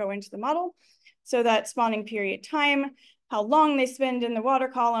traits that go into the model. So that spawning period time, how long they spend in the water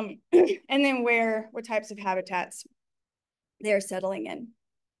column, and then what types of habitats they're settling in.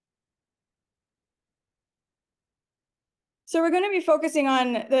 So we're going to be focusing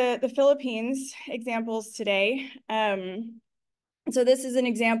on the Philippines examples today. So this is an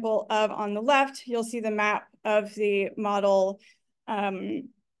example of, on the left, you'll see the map of the model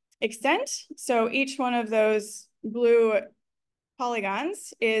extent. So each one of those blue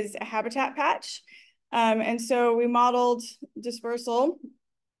polygons is a habitat patch. And so we modeled dispersal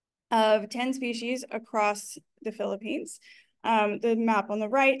of 10 species across the Philippines. The map on the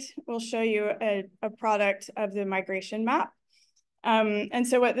right will show you a product of the migration map. And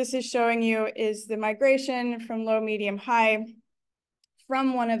so what this is showing you is the migration from low, medium, high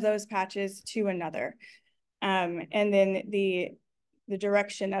from one of those patches to another. And then the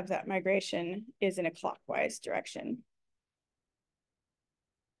direction of that migration is in a clockwise direction.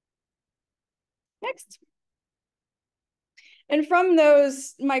 Next. And from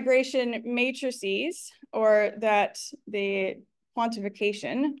those migration matrices, or the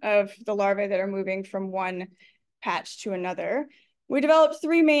quantification of the larvae that are moving from one patch to another, we developed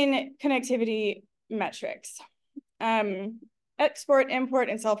three main connectivity metrics: export, import,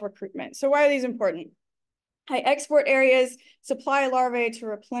 and self-recruitment. So why are these important? High export areas supply larvae to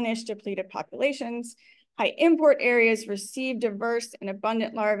replenish depleted populations. High import areas receive diverse and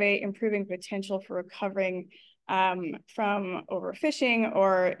abundant larvae, improving potential for recovering from overfishing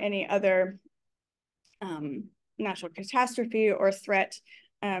or any other natural catastrophe or threat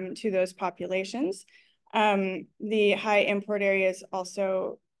to those populations. The high import areas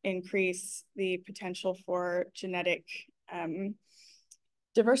also increase the potential for genetic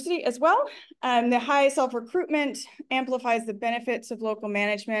diversity as well. The high self-recruitment amplifies the benefits of local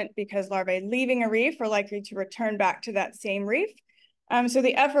management because larvae leaving a reef are likely to return back to that same reef. So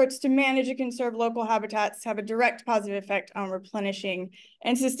the efforts to manage and conserve local habitats have a direct positive effect on replenishing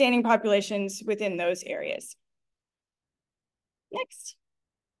and sustaining populations within those areas. Next.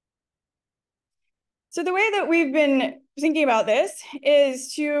 So the way that we've been thinking about this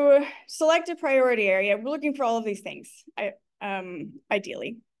is to select a priority area. We're looking for all of these things,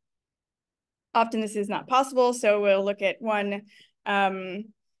 ideally. Often this is not possible, so we'll look at one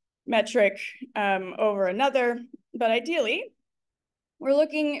metric over another, but ideally, we're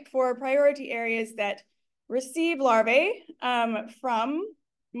looking for priority areas that receive larvae from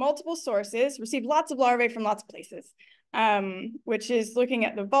multiple sources, receive lots of larvae from lots of places, which is looking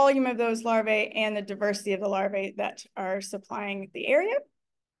at the volume of those larvae and the diversity of the larvae that are supplying the area.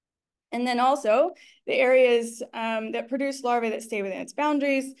 And then also the areas that produce larvae that stay within its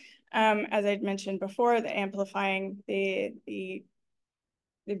boundaries, as I'd mentioned before, the amplifying the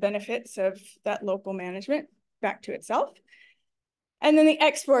benefits of that local management back to itself. And then the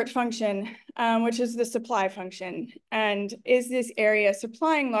export function, which is the supply function. And is this area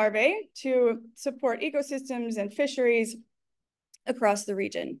supplying larvae to support ecosystems and fisheries across the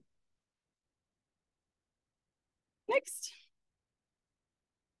region? Next.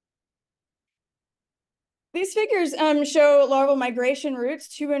 These figures show larval migration routes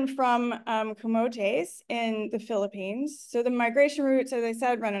to and from camotes in the Philippines. So the migration routes, as I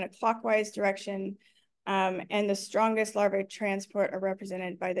said, run in a clockwise direction. And the strongest larvae transport are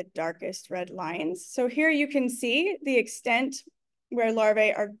represented by the darkest red lines. So here you can see the extent where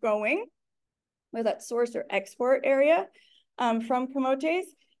larvae are going, where that source or export area from camotes,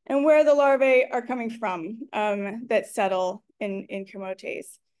 and where the larvae are coming from that settle in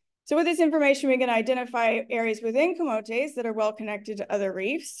camotes. So with this information, we can identify areas within camotes that are well connected to other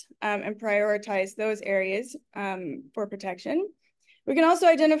reefs and prioritize those areas for protection. We can also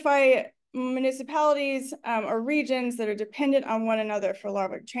identify municipalities or regions that are dependent on one another for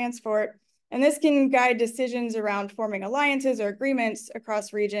larval transport. And this can guide decisions around forming alliances or agreements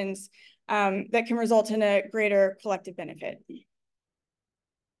across regions that can result in a greater collective benefit.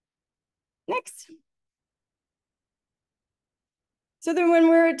 Next. So then when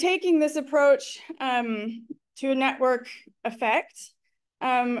we're taking this approach to a network effect,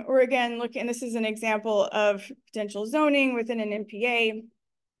 we're again looking, this is an example of potential zoning within an NPA,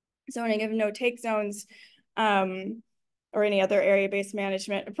 zoning of no-take zones, or any other area-based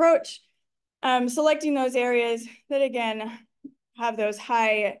management approach. Selecting those areas that, again, have those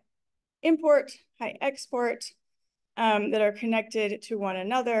high import, high export, that are connected to one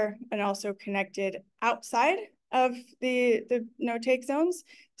another and also connected outside of the no-take zones,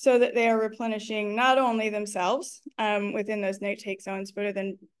 so that they are replenishing not only themselves within those no-take zones, but are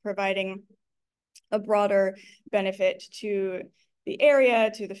then providing a broader benefit to the area,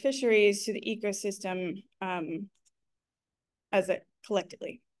 to the fisheries, to the ecosystem as a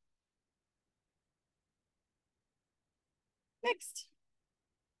collectively. Next.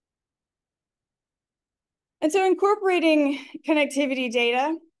 And so incorporating connectivity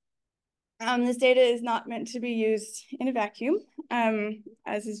data, this data is not meant to be used in a vacuum,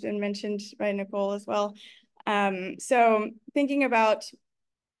 as has been mentioned by Nicole as well. So thinking about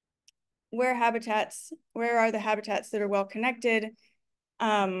where are the habitats that are well connected,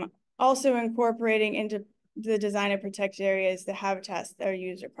 also incorporating into the design of protected areas the habitats that are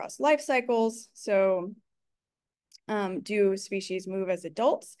used across life cycles. So do species move as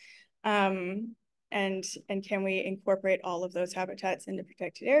adults? And can we incorporate all of those habitats into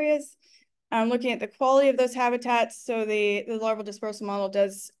protected areas? Looking at the quality of those habitats, so the larval dispersal model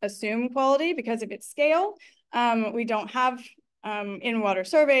does assume quality because of its scale. We don't have in-water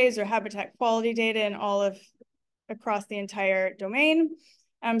surveys or habitat quality data in across the entire domain.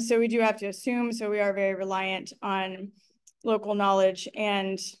 So we do have to assume, so we are very reliant on local knowledge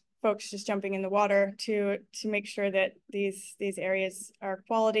and folks just jumping in the water to make sure that these areas are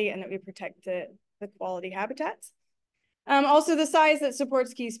quality and that we protect the quality habitats. Also the size that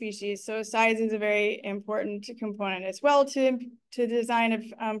supports key species. So size is a very important component as well to design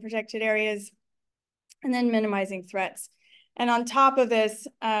of protected areas, and then minimizing threats. And on top of this,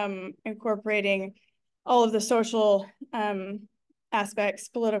 incorporating all of the social aspects,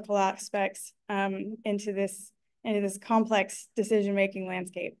 political aspects into this complex decision-making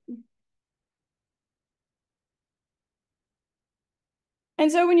landscape.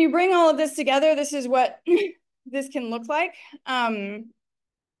 And so when you bring all of this together, this is what this can look like.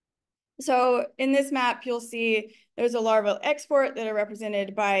 So in this map, you'll see there's a larval export that are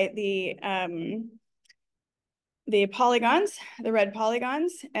represented by the polygons, the red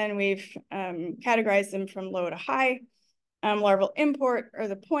polygons, and we've categorized them from low to high. Larval import are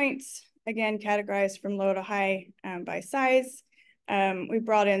the points, again, categorized from low to high by size. We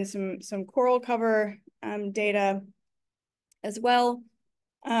brought in some coral cover data as well.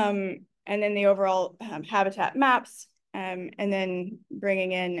 And then the overall habitat maps, and then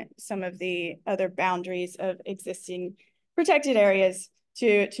bringing in some of the other boundaries of existing protected areas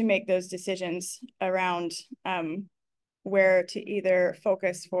to make those decisions around where to either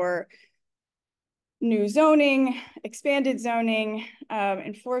focus for new zoning, expanded zoning,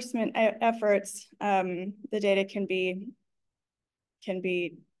 enforcement efforts. The data can be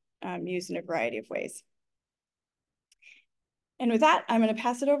used in a variety of ways. And with that, I'm going to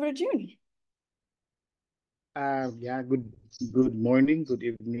pass it over to June. Yeah, good morning, good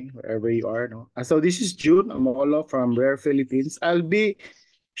evening, wherever you are. No? So this is June Amolo from Rare Philippines. I'll be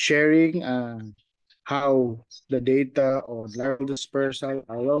sharing how the data on larval dispersal,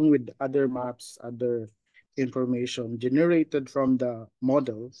 along with other maps, other information generated from the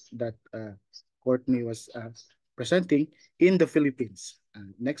models that Courtney was presenting in the Philippines.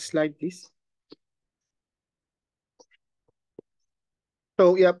 Next slide, please.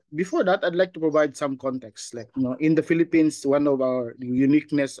 So yeah, before that, I'd like to provide some context. Like, in the Philippines, one of our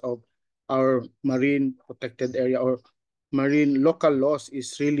uniqueness of our marine protected area or marine local laws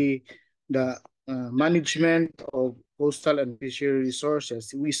is really the management of coastal and fishery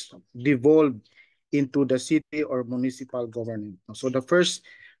resources, which devolved into the city or municipal government. So the first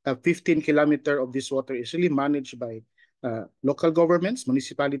 15 kilometers of this water is really managed by local governments,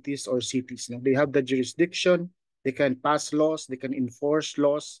 municipalities, or cities. They have the jurisdiction. They can pass laws, they can enforce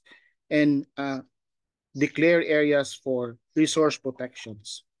laws, and declare areas for resource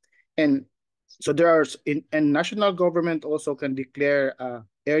protections. And so there are, and national government also can declare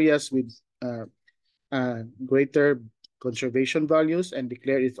areas with greater conservation values and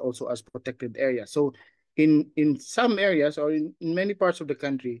declare it also as protected area. So in some areas or in many parts of the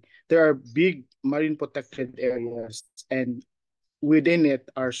country, there are big marine protected areas, and within it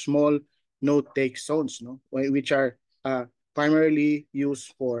are small no-take zones, which are primarily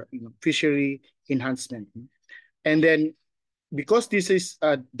used for fishery enhancement. And then because this is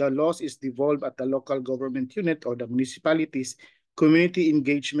the laws is devolved at the local government unit or the municipalities, community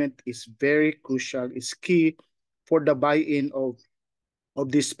engagement is very crucial, is key for the buy-in of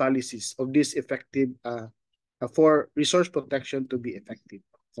these policies, of this effective, for resource protection to be effective.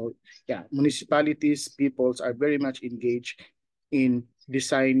 So yeah, municipalities, peoples are very much engaged in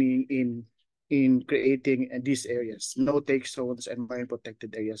designing, in creating these areas, no-take zones and marine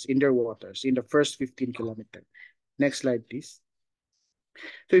protected areas in their waters in the first 15 kilometers. Next slide, please.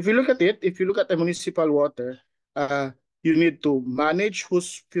 So if you look at it, if you look at the municipal water, you need to manage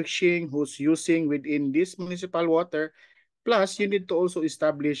who's fishing, who's using within this municipal water. Plus, you need to also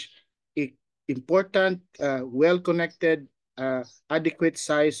establish a important, well-connected, adequate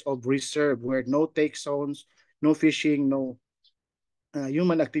size of reserve where no take zones, no fishing, no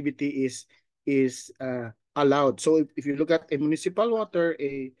human activity is allowed. So if you look at a municipal water,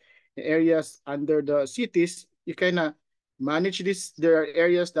 areas under the cities, you kind of manage this. There are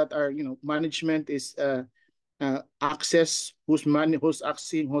areas that are, management is access, who's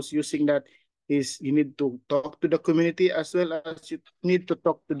accessing, who's using that, is you need to talk to the community, as well as you need to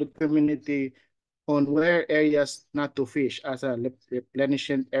talk to the community on where areas not to fish as a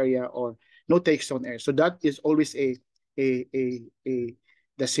replenishment area or no take zone area. So that is always the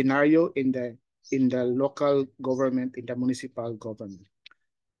scenario in the local government, in the municipal government.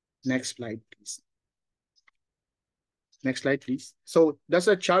 Next slide, please. Next slide, please. So that's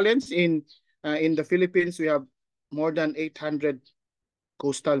a challenge in the Philippines. We have more than 800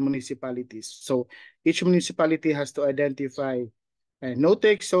 coastal municipalities. So each municipality has to identify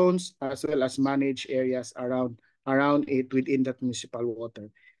no-take zones as well as manage areas around it within that municipal water.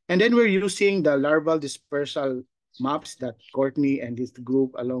 And then we're using the larval dispersal maps that Courtney and this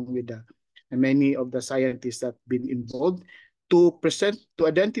group, along with many of the scientists that have been involved, to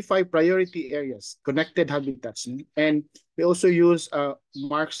identify priority areas, connected habitats. And we also use a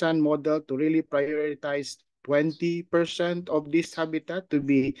Marksan model to really prioritize 20% of this habitat to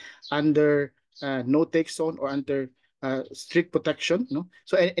be under no-take zone or under strict protection.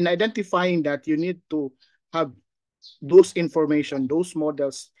 So in identifying that, you need to have those information, those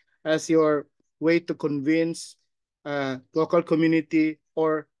models as your way to convince local community,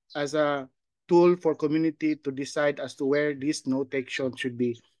 or as a tool for community to decide as to where this no-take zone should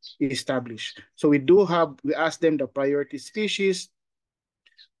be established. So we ask them the priority species,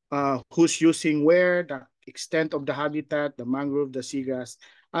 who's using where, the extent of the habitat, the mangrove, the seagrass,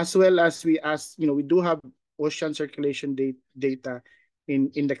 as well as we ask, we do have ocean circulation data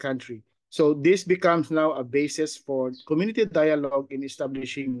in the country. So this becomes now a basis for community dialogue in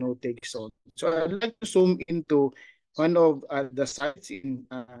establishing no-take zone. So I'd like to zoom into one of the sites in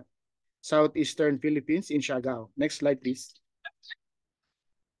southeastern Philippines, in Siargao. Next slide, please.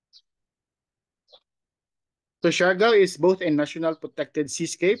 So Siargao is both a national protected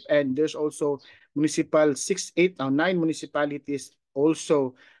seascape, and there's also municipal 9 municipalities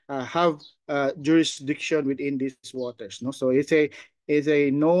also have jurisdiction within these waters. So it's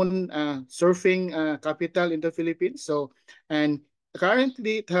a known surfing capital in the Philippines. So, and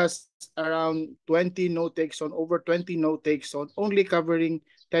currently it has around 20 no-take zone, over 20 no-take zone, only covering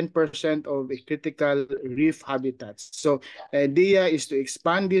 10% of a critical reef habitats. So the idea is to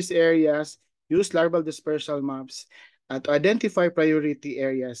expand these areas, use larval dispersal maps to identify priority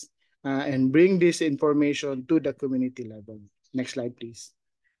areas and bring this information to the community level. Next slide, please.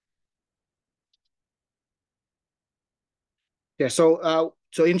 Yeah, so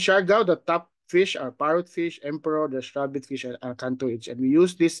in Siargao, the top fish are parrotfish, emperor, the rabbitfish, and cantoids. And we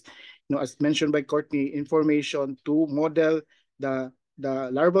use this, as mentioned by Courtney, information to model the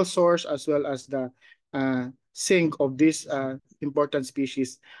larval source as well as the sink of this important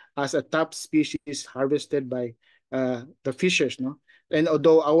species as a top species harvested by the fishers. And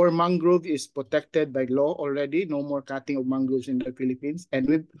although our mangrove is protected by law already, no more cutting of mangroves in the Philippines. And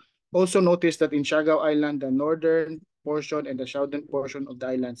we've also noticed that in Siargao Island, the northern portion and the southern portion of the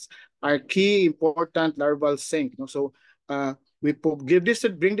islands are key important larval sink. So we bring this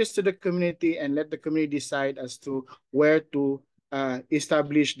to the community and let the community decide as to where to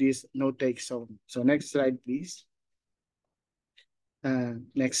establish this no-take zone. So next slide, please.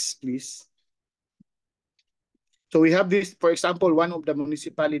 Next, please. So we have this, for example, one of the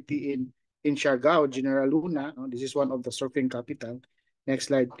municipality in Siargao, General Luna. This is one of the surfing capital. Next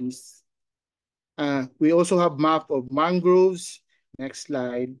slide, please. We also have map of mangroves. Next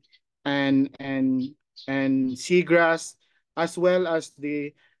slide, and seagrass, as well as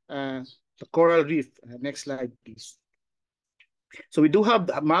the coral reef. Next slide, please. So we do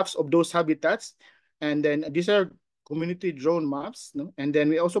have maps of those habitats, and then these are community drone maps. And then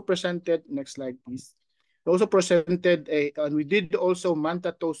we also presented, next slide, please. We also presented and we did also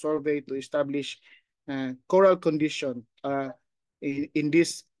manta toe survey to establish coral condition in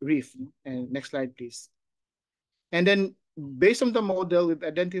this reef. And next slide, please. And then based on the model, we've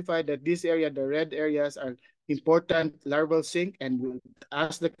identified that this area, the red areas, are important larval sink, and we'll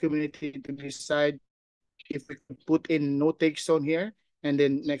ask the community to decide if we could put in no-take zone here. And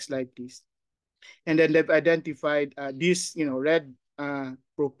then next slide, please. And then they've identified this, red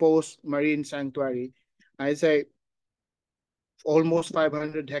proposed marine sanctuary. I say almost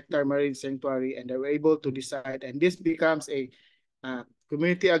 500-hectare marine sanctuary, and they were able to decide. And this becomes a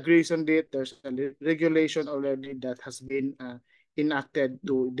community agrees on it. There's a regulation already that has been enacted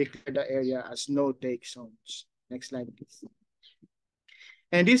to declare the area as no-take zones. Next slide, please.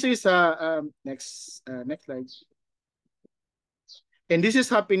 And this is next slide. And this is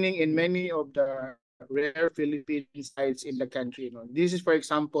happening in many of the rare Philippine sites in the country. This is, for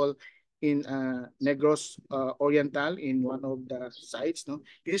example, in Negros Oriental, in one of the sites.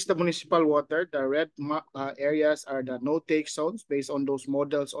 This is the municipal water. The red areas are the no-take zones based on those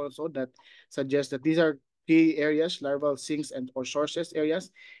models also that suggest that these are key areas, larval sinks and or sources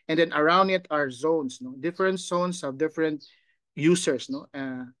areas. And then around it are zones. Different zones have different users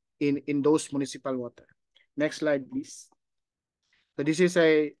in those municipal water. Next slide, please. So this is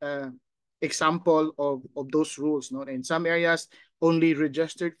a example of those rules. In some areas, only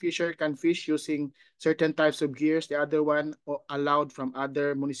registered fisher can fish using certain types of gears. The other one allowed from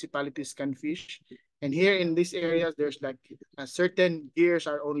other municipalities can fish. And here in these areas, there's like certain gears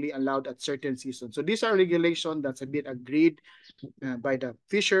are only allowed at certain seasons. So these are regulations that's a bit agreed by the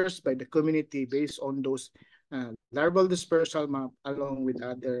fishers, by the community based on those larval dispersal map along with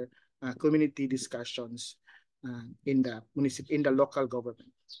other community discussions in the local government.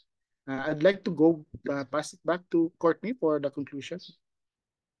 I'd like to go pass it back to Courtney for the conclusion.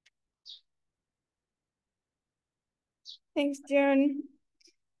 Thanks, June.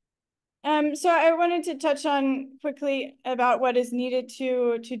 So I wanted to touch on quickly about what is needed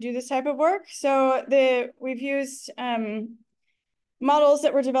to do this type of work. So we've used models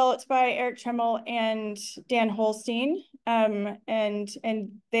that were developed by Eric Tremmel and Dan Holstein, and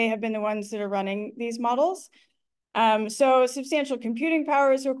they have been the ones that are running these models. So substantial computing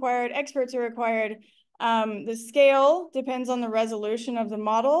power is required, experts are required. The scale depends on the resolution of the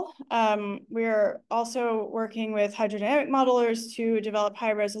model. We're also working with hydrodynamic modelers to develop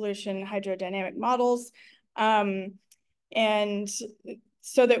high resolution hydrodynamic models, and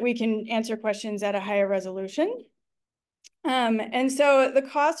so that we can answer questions at a higher resolution. And so the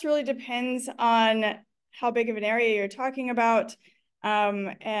cost really depends on how big of an area you're talking about,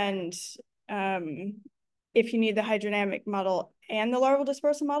 and if you need the hydrodynamic model and the larval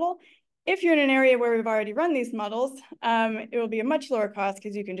dispersal model. If you're in an area where we've already run these models, it will be a much lower cost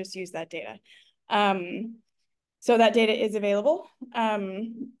because you can just use that data. So that data is available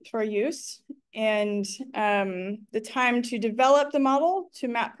for use. And the time to develop the model to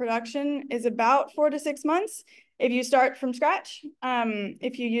map production is about 4 to 6 months. If you start from scratch,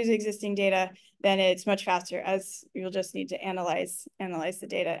 if you use existing data, then it's much faster, as you'll just need to analyze the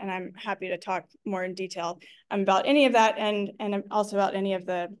data. And I'm happy to talk more in detail about any of that, and also about any of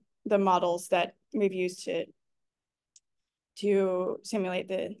the models that we've used to simulate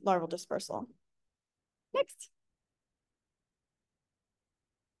the larval dispersal. Next.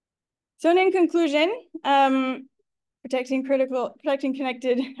 So in conclusion, protecting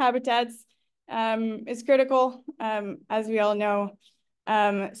connected habitats is critical, as we all know.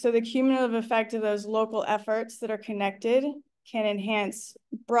 So the cumulative effect of those local efforts that are connected can enhance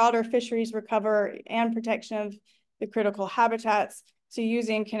broader fisheries recovery and protection of the critical habitats. So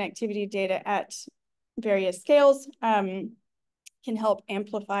using connectivity data at various scales can help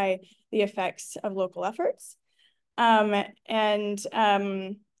amplify the effects of local efforts.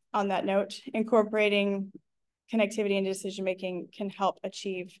 On that note, incorporating connectivity into decision-making can help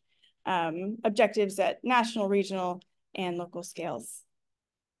achieve objectives at national, regional, and local scales.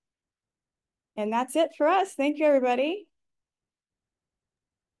 And that's it for us. Thank you, everybody.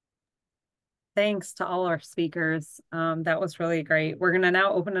 Thanks to all our speakers. That was really great. We're going to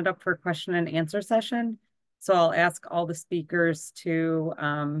now open it up for a question and answer session. So I'll ask all the speakers to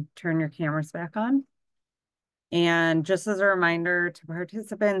turn your cameras back on. And just as a reminder to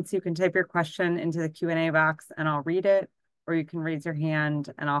participants, you can type your question into the Q&A box and I'll read it, or you can raise your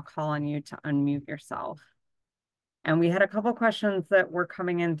hand and I'll call on you to unmute yourself. And we had a couple questions that were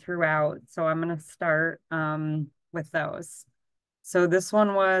coming in throughout, so I'm going to start with those. So this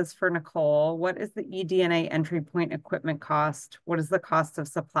one was for Nicole. What is the eDNA entry point equipment cost? What is the cost of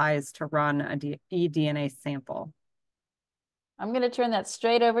supplies to run a eDNA sample? I'm going to turn that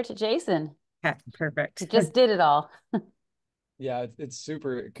straight over to Jason. Okay, perfect. He just did it all. Yeah, it's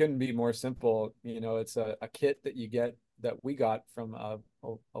super. It couldn't be more simple. It's a kit that you get that we got from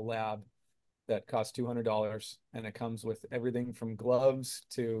a lab that costs $200, and it comes with everything from gloves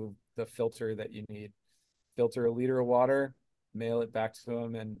to the filter that you need. Filter a liter of water, mail it back to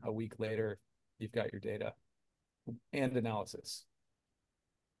them, and a week later, you've got your data and analysis.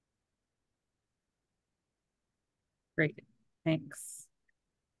 Great, thanks.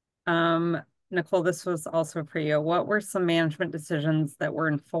 Nicole, this was also for you. What were some management decisions that were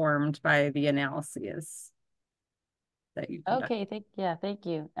informed by the analyses that you conducted? Okay, thank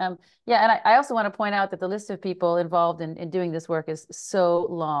you. Yeah, and I also want to point out that the list of people involved in doing this work is so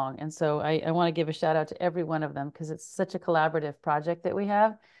long. And so I want to give a shout out to every one of them because it's such a collaborative project that we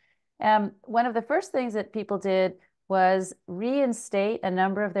have. One of the first things that people did was reinstate a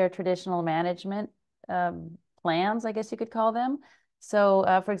number of their traditional management plans, I guess you could call them. So,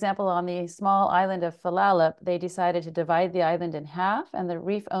 for example, on the small island of Falalep, they decided to divide the island in half, and the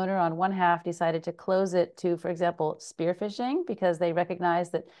reef owner on one half decided to close it to, for example, spearfishing, because they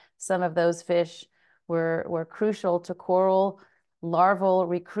recognized that some of those fish were crucial to coral larval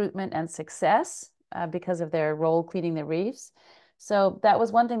recruitment and success because of their role cleaning the reefs. So that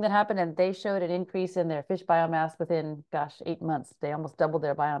was one thing that happened, and they showed an increase in their fish biomass within, gosh, 8 months. They almost doubled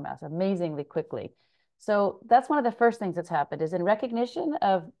their biomass amazingly quickly. So that's one of the first things that's happened, is in recognition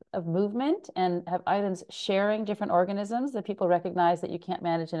of movement and have islands sharing different organisms, that people recognize that you can't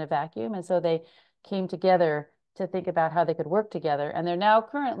manage in a vacuum. And so they came together to think about how they could work together. And they're now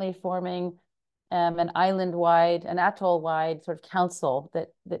currently forming an island-wide, an atoll-wide sort of council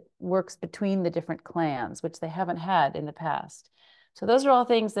that works between the different clans, which they haven't had in the past. So those are all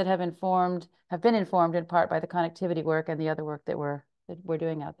things that have been informed in part by the connectivity work and the other work that we're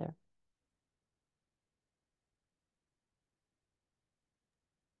doing out there.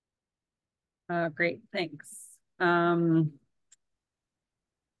 Great, thanks.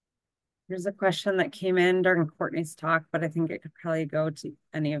 Here's a question that came in during Courtney's talk, but I think it could probably go to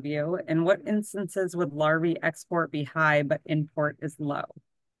any of you. In what instances would larvae export be high, but import is low?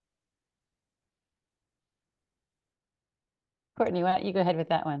 Courtney, why don't you go ahead with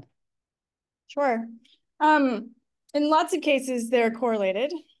that one? Sure. In lots of cases, they're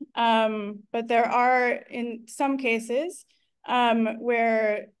correlated, but there are in some cases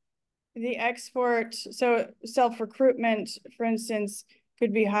where the export, so self-recruitment, for instance,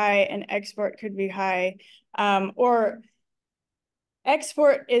 could be high and export could be high, or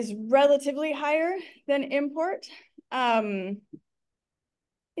export is relatively higher than import. If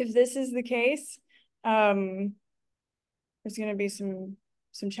this is the case, there's going to be some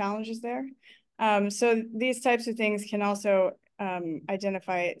challenges there. So these types of things can also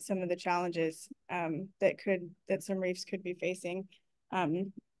identify some of the challenges that some reefs could be facing.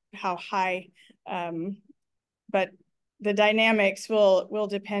 How high, but the dynamics will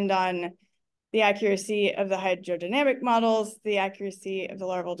depend on the accuracy of the hydrodynamic models, the accuracy of the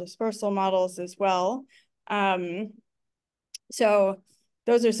larval dispersal models as well. So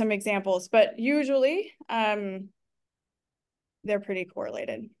those are some examples, but usually they're pretty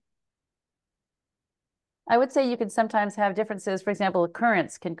correlated. I would say you can sometimes have differences. For example,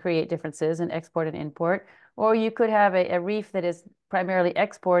 currents can create differences in export and import, or you could have a reef that is primarily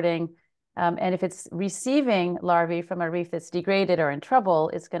exporting, and if it's receiving larvae from a reef that's degraded or in trouble,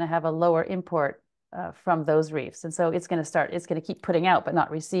 it's going to have a lower import from those reefs. And so it's going to keep putting out, but not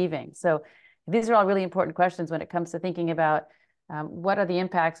receiving. So these are all really important questions when it comes to thinking about what are the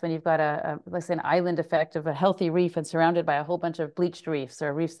impacts when you've got let's say an island effect of a healthy reef and surrounded by a whole bunch of bleached reefs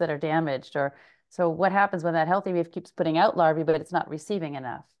or reefs that are damaged, or so what happens when that healthy reef keeps putting out larvae, but it's not receiving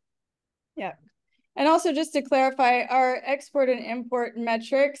enough? Yeah. And also, just to clarify, our export and import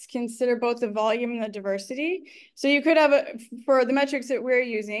metrics consider both the volume and the diversity. So you could have, for the metrics that we're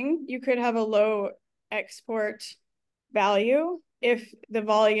using, you could have a low export value if the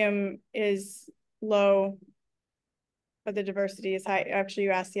volume is low, but the diversity is high. Actually,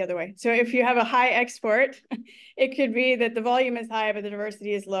 you asked the other way. So if you have a high export, it could be that the volume is high, but the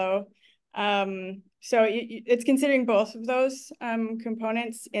diversity is low. So it's considering both of those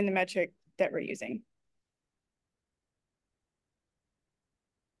components in the metric that we're using.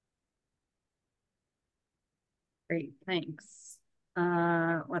 Great, thanks.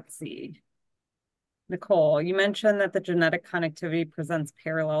 Let's see. Nicole, you mentioned that the genetic connectivity presents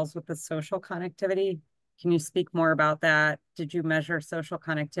parallels with the social connectivity. Can you speak more about that? Did you measure social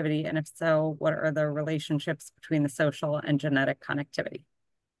connectivity? And if so, what are the relationships between the social and genetic connectivity?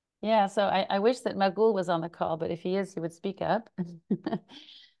 Yeah, so I wish that Magul was on the call, but if he is, he would speak up.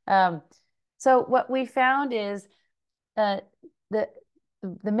 So what we found is the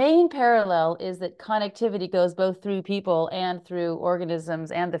main parallel is that connectivity goes both through people and through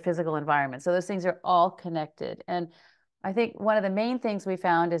organisms and the physical environment. So those things are all connected. And I think one of the main things we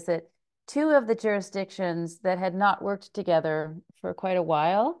found is that two of the jurisdictions that had not worked together for quite a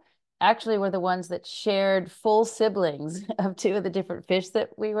while actually were the ones that shared full siblings of two of the different fish that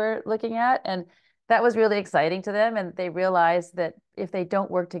we were looking at. And that was really exciting to them. And they realized that if they don't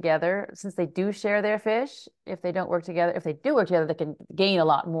work together, since they do share their fish, if they do work together, they can gain a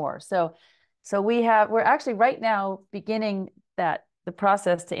lot more. So we're actually right now beginning the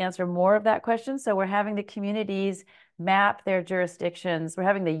process to answer more of that question. So we're having the communities map their jurisdictions. We're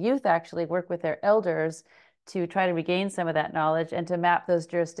having the youth actually work with their elders to try to regain some of that knowledge and to map those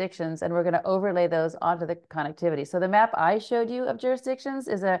jurisdictions. And we're going to overlay those onto the connectivity. So the map I showed you of jurisdictions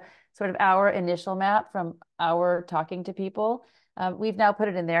is a sort of our initial map from our talking to people. We've now put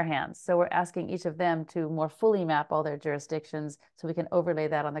it in their hands. So we're asking each of them to more fully map all their jurisdictions so we can overlay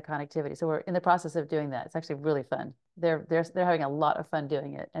that on the connectivity. So we're in the process of doing that. It's actually really fun. They're having a lot of fun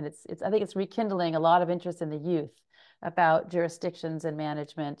doing it. And I think it's rekindling a lot of interest in the youth about jurisdictions and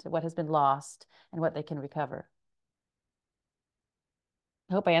management, what has been lost and what they can recover.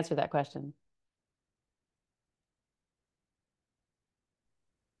 I hope I answered that question.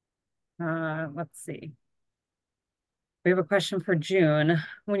 Let's see. We have a question for June.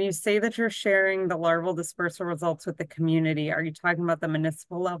 When you say that you're sharing the larval dispersal results with the community, are you talking about the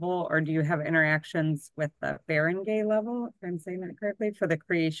municipal level, or do you have interactions with the barangay level, if I'm saying that correctly, for the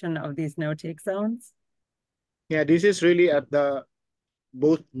creation of these no-take zones? Yeah, this is really at the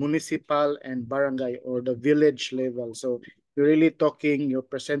both municipal and barangay or the village level. So you're really talking, you're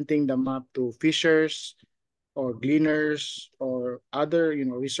presenting the map to fishers or gleaners or other,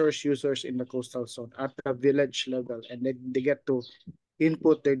 resource users in the coastal zone at the village level, and then they get to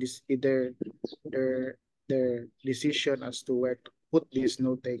input their decision as to where to put these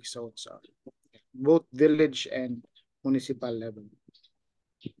no-take zones on, both village and municipal level.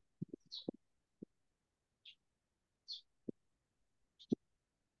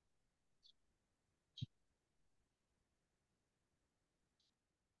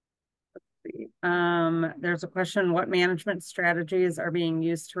 There's a question, what management strategies are being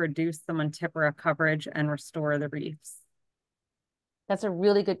used to reduce the Montipora coverage and restore the reefs? That's a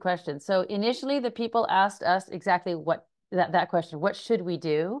really good question. So initially the people asked us exactly that question, what should we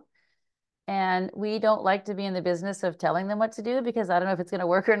do? And we don't like to be in the business of telling them what to do because I don't know if it's going to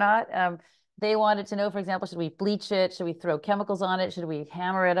work or not. They wanted to know, for example, should we bleach it? Should we throw chemicals on it? Should we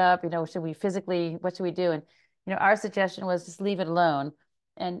hammer it up? Should we physically, what should we do? And, our suggestion was just leave it alone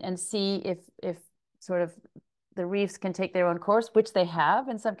and see if sort of the reefs can take their own course, which they have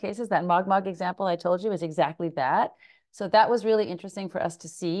in some cases. That Mogmog example I told you is exactly that. So that was really interesting for us to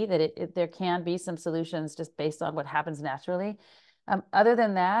see that there can be some solutions just based on what happens naturally. Other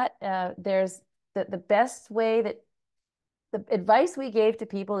than that, there's the best way that the advice we gave to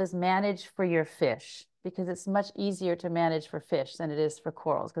people is manage for your fish, because it's much easier to manage for fish than it is for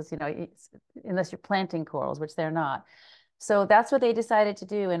corals, because unless you're planting corals, which they're not. So that's what they decided to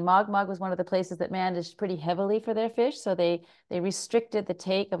do. And Mogmog was one of the places that managed pretty heavily for their fish. So they restricted the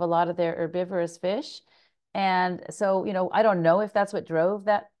take of a lot of their herbivorous fish. And so, I don't know if that's what drove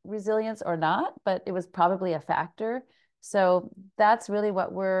that resilience or not, but it was probably a factor. So that's really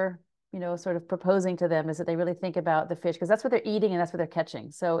what we're, sort of proposing to them, is that they really think about the fish, because that's what they're eating and that's what they're catching.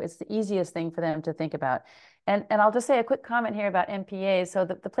 So it's the easiest thing for them to think about. And I'll just say a quick comment here about MPAs. So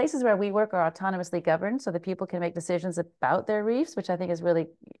the places where we work are autonomously governed, so the people can make decisions about their reefs, which I think is really,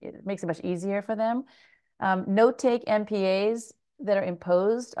 it makes it much easier for them. No-take MPAs that are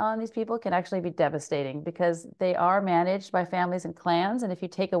imposed on these people can actually be devastating, because they are managed by families and clans. And if you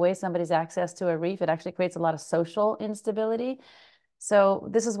take away somebody's access to a reef, it actually creates a lot of social instability. So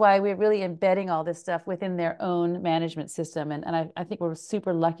this is why we're really embedding all this stuff within their own management system. And I think we're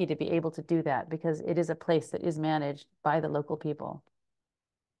super lucky to be able to do that, because it is a place that is managed by the local people.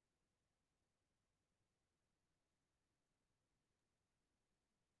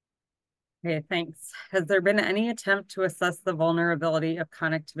 Okay, thanks. Has there been any attempt to assess the vulnerability of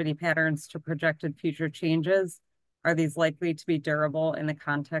connectivity patterns to projected future changes? Are these likely to be durable in the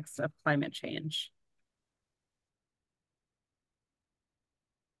context of climate change?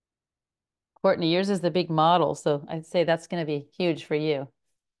 Courtney, yours is the big model, so I'd say that's going to be huge for you.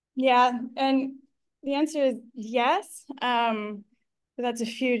 Yeah, and the answer is yes. But that's a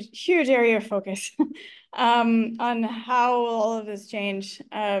huge area of focus on how will all of this change,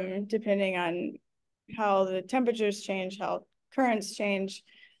 depending on how the temperatures change, how currents change.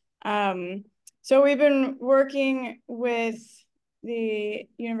 So we've been working with the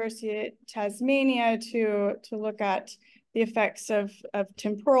University of Tasmania to look at the effects of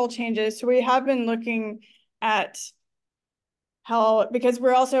temporal changes. So we have been looking at because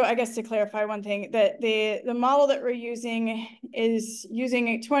we're also, I guess to clarify one thing, that the model that we're using is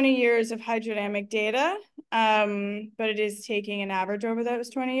using 20 years of hydrodynamic data, but it is taking an average over those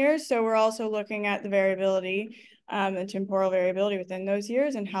 20 years. So we're also looking at the variability, the temporal variability within those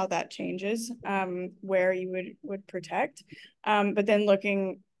years and how that changes, where you would protect, but then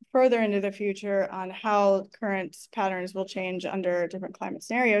looking further into the future on how current patterns will change under different climate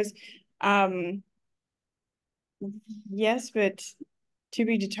scenarios. Yes, but to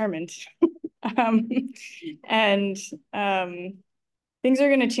be determined. And things are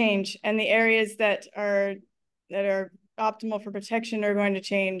going to change, and the areas that are optimal for protection are going to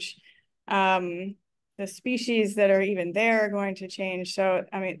change. The species that are even there are going to change. So,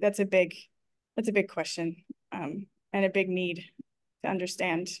 I mean, that's a big question, and a big need to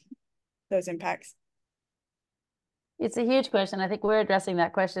understand those impacts. It's a huge question. I think we're addressing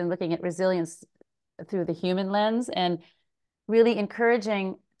that question, looking at resilience through the human lens and really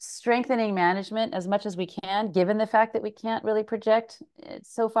encouraging strengthening management as much as we can, given the fact that we can't really project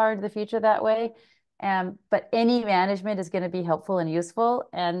so far into the future that way. But any management is going to be helpful and useful.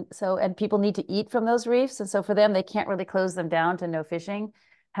 And people need to eat from those reefs. And so for them, they can't really close them down to no fishing.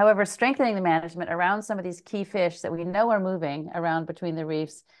 However, strengthening the management around some of these key fish that we know are moving around between the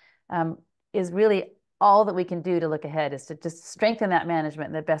reefs is really all that we can do to look ahead, is to just strengthen that management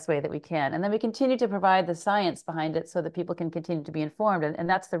in the best way that we can. And then we continue to provide the science behind it so that people can continue to be informed. And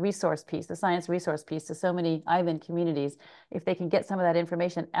that's the resource piece, the science resource piece to so many island communities. If they can get some of that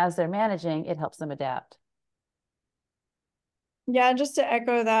information as they're managing, it helps them adapt. Yeah, just to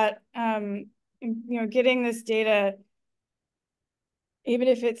echo that, getting this data, even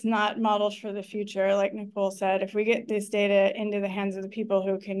if it's not modeled for the future, like Nicole said, if we get this data into the hands of the people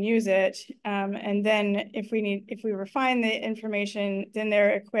who can use it, and then if we refine the information, then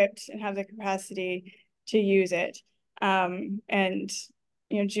they're equipped and have the capacity to use it. And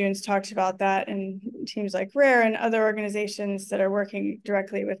June's talked about that, and teams like RARE and other organizations that are working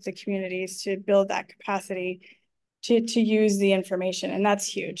directly with the communities to build that capacity to use the information, and that's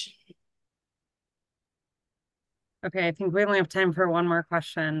huge. Okay, I think we only have time for one more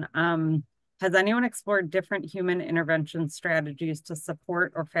question. Has anyone explored different human intervention strategies to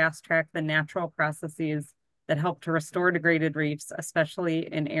support or fast track the natural processes that help to restore degraded reefs, especially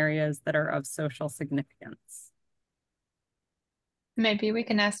in areas that are of social significance? Maybe we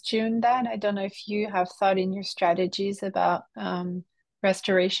can ask June that. I don't know if you have thought in your strategies about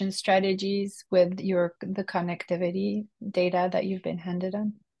restoration strategies with the connectivity data that you've been handed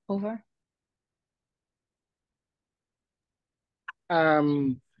on over.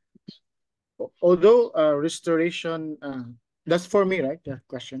 Although restoration, that's for me, right? The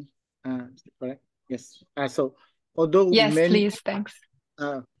question, correct? Yes. So although yes, please, thanks.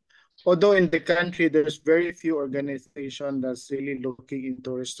 Although in the country there's very few organizations that's really looking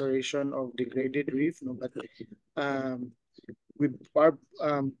into restoration of degraded reef, but we are,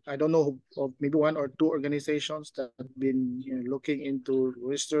 I don't know, of maybe one or two organizations that have been looking into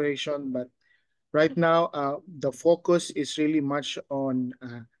restoration, but right now the focus is really much on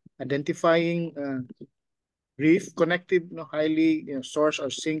identifying reef connected, highly source or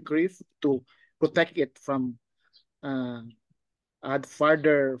sink reef to protect it from add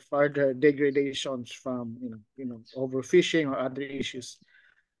further degradations from overfishing or other issues.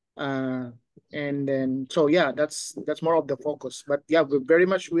 And then so yeah, that's more of the focus. But yeah, we're very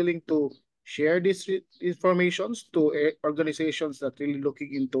much willing to share these informations to organizations that really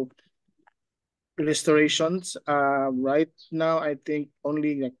looking into restorations. Right now, I think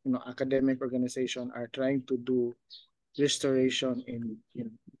only academic organizations are trying to do restoration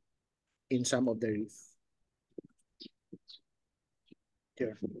in some of the reef.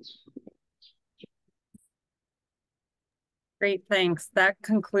 Yeah. Great, thanks. That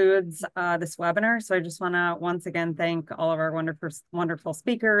concludes this webinar. So I just want to once again thank all of our wonderful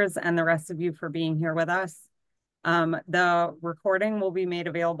speakers and the rest of you for being here with us. The recording will be made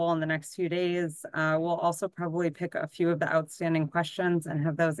available in the next few days. We'll also probably pick a few of the outstanding questions and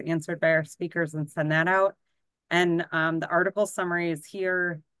have those answered by our speakers and send that out. And the article summary is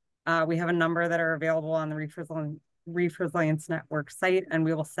here. We have a number that are available on the Reef Resilience Network site, and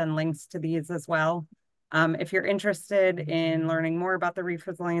we will send links to these as well. If you're interested in learning more about the Reef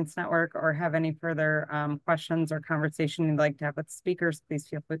Resilience Network or have any further questions or conversation you'd like to have with speakers, please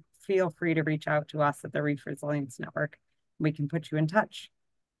feel free to reach out to us at the Reef Resilience Network. We can put you in touch.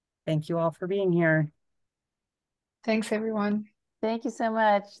 Thank you all for being here. Thanks, everyone. Thank you so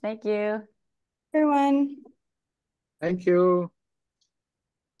much. Thank you. Everyone. Thank you.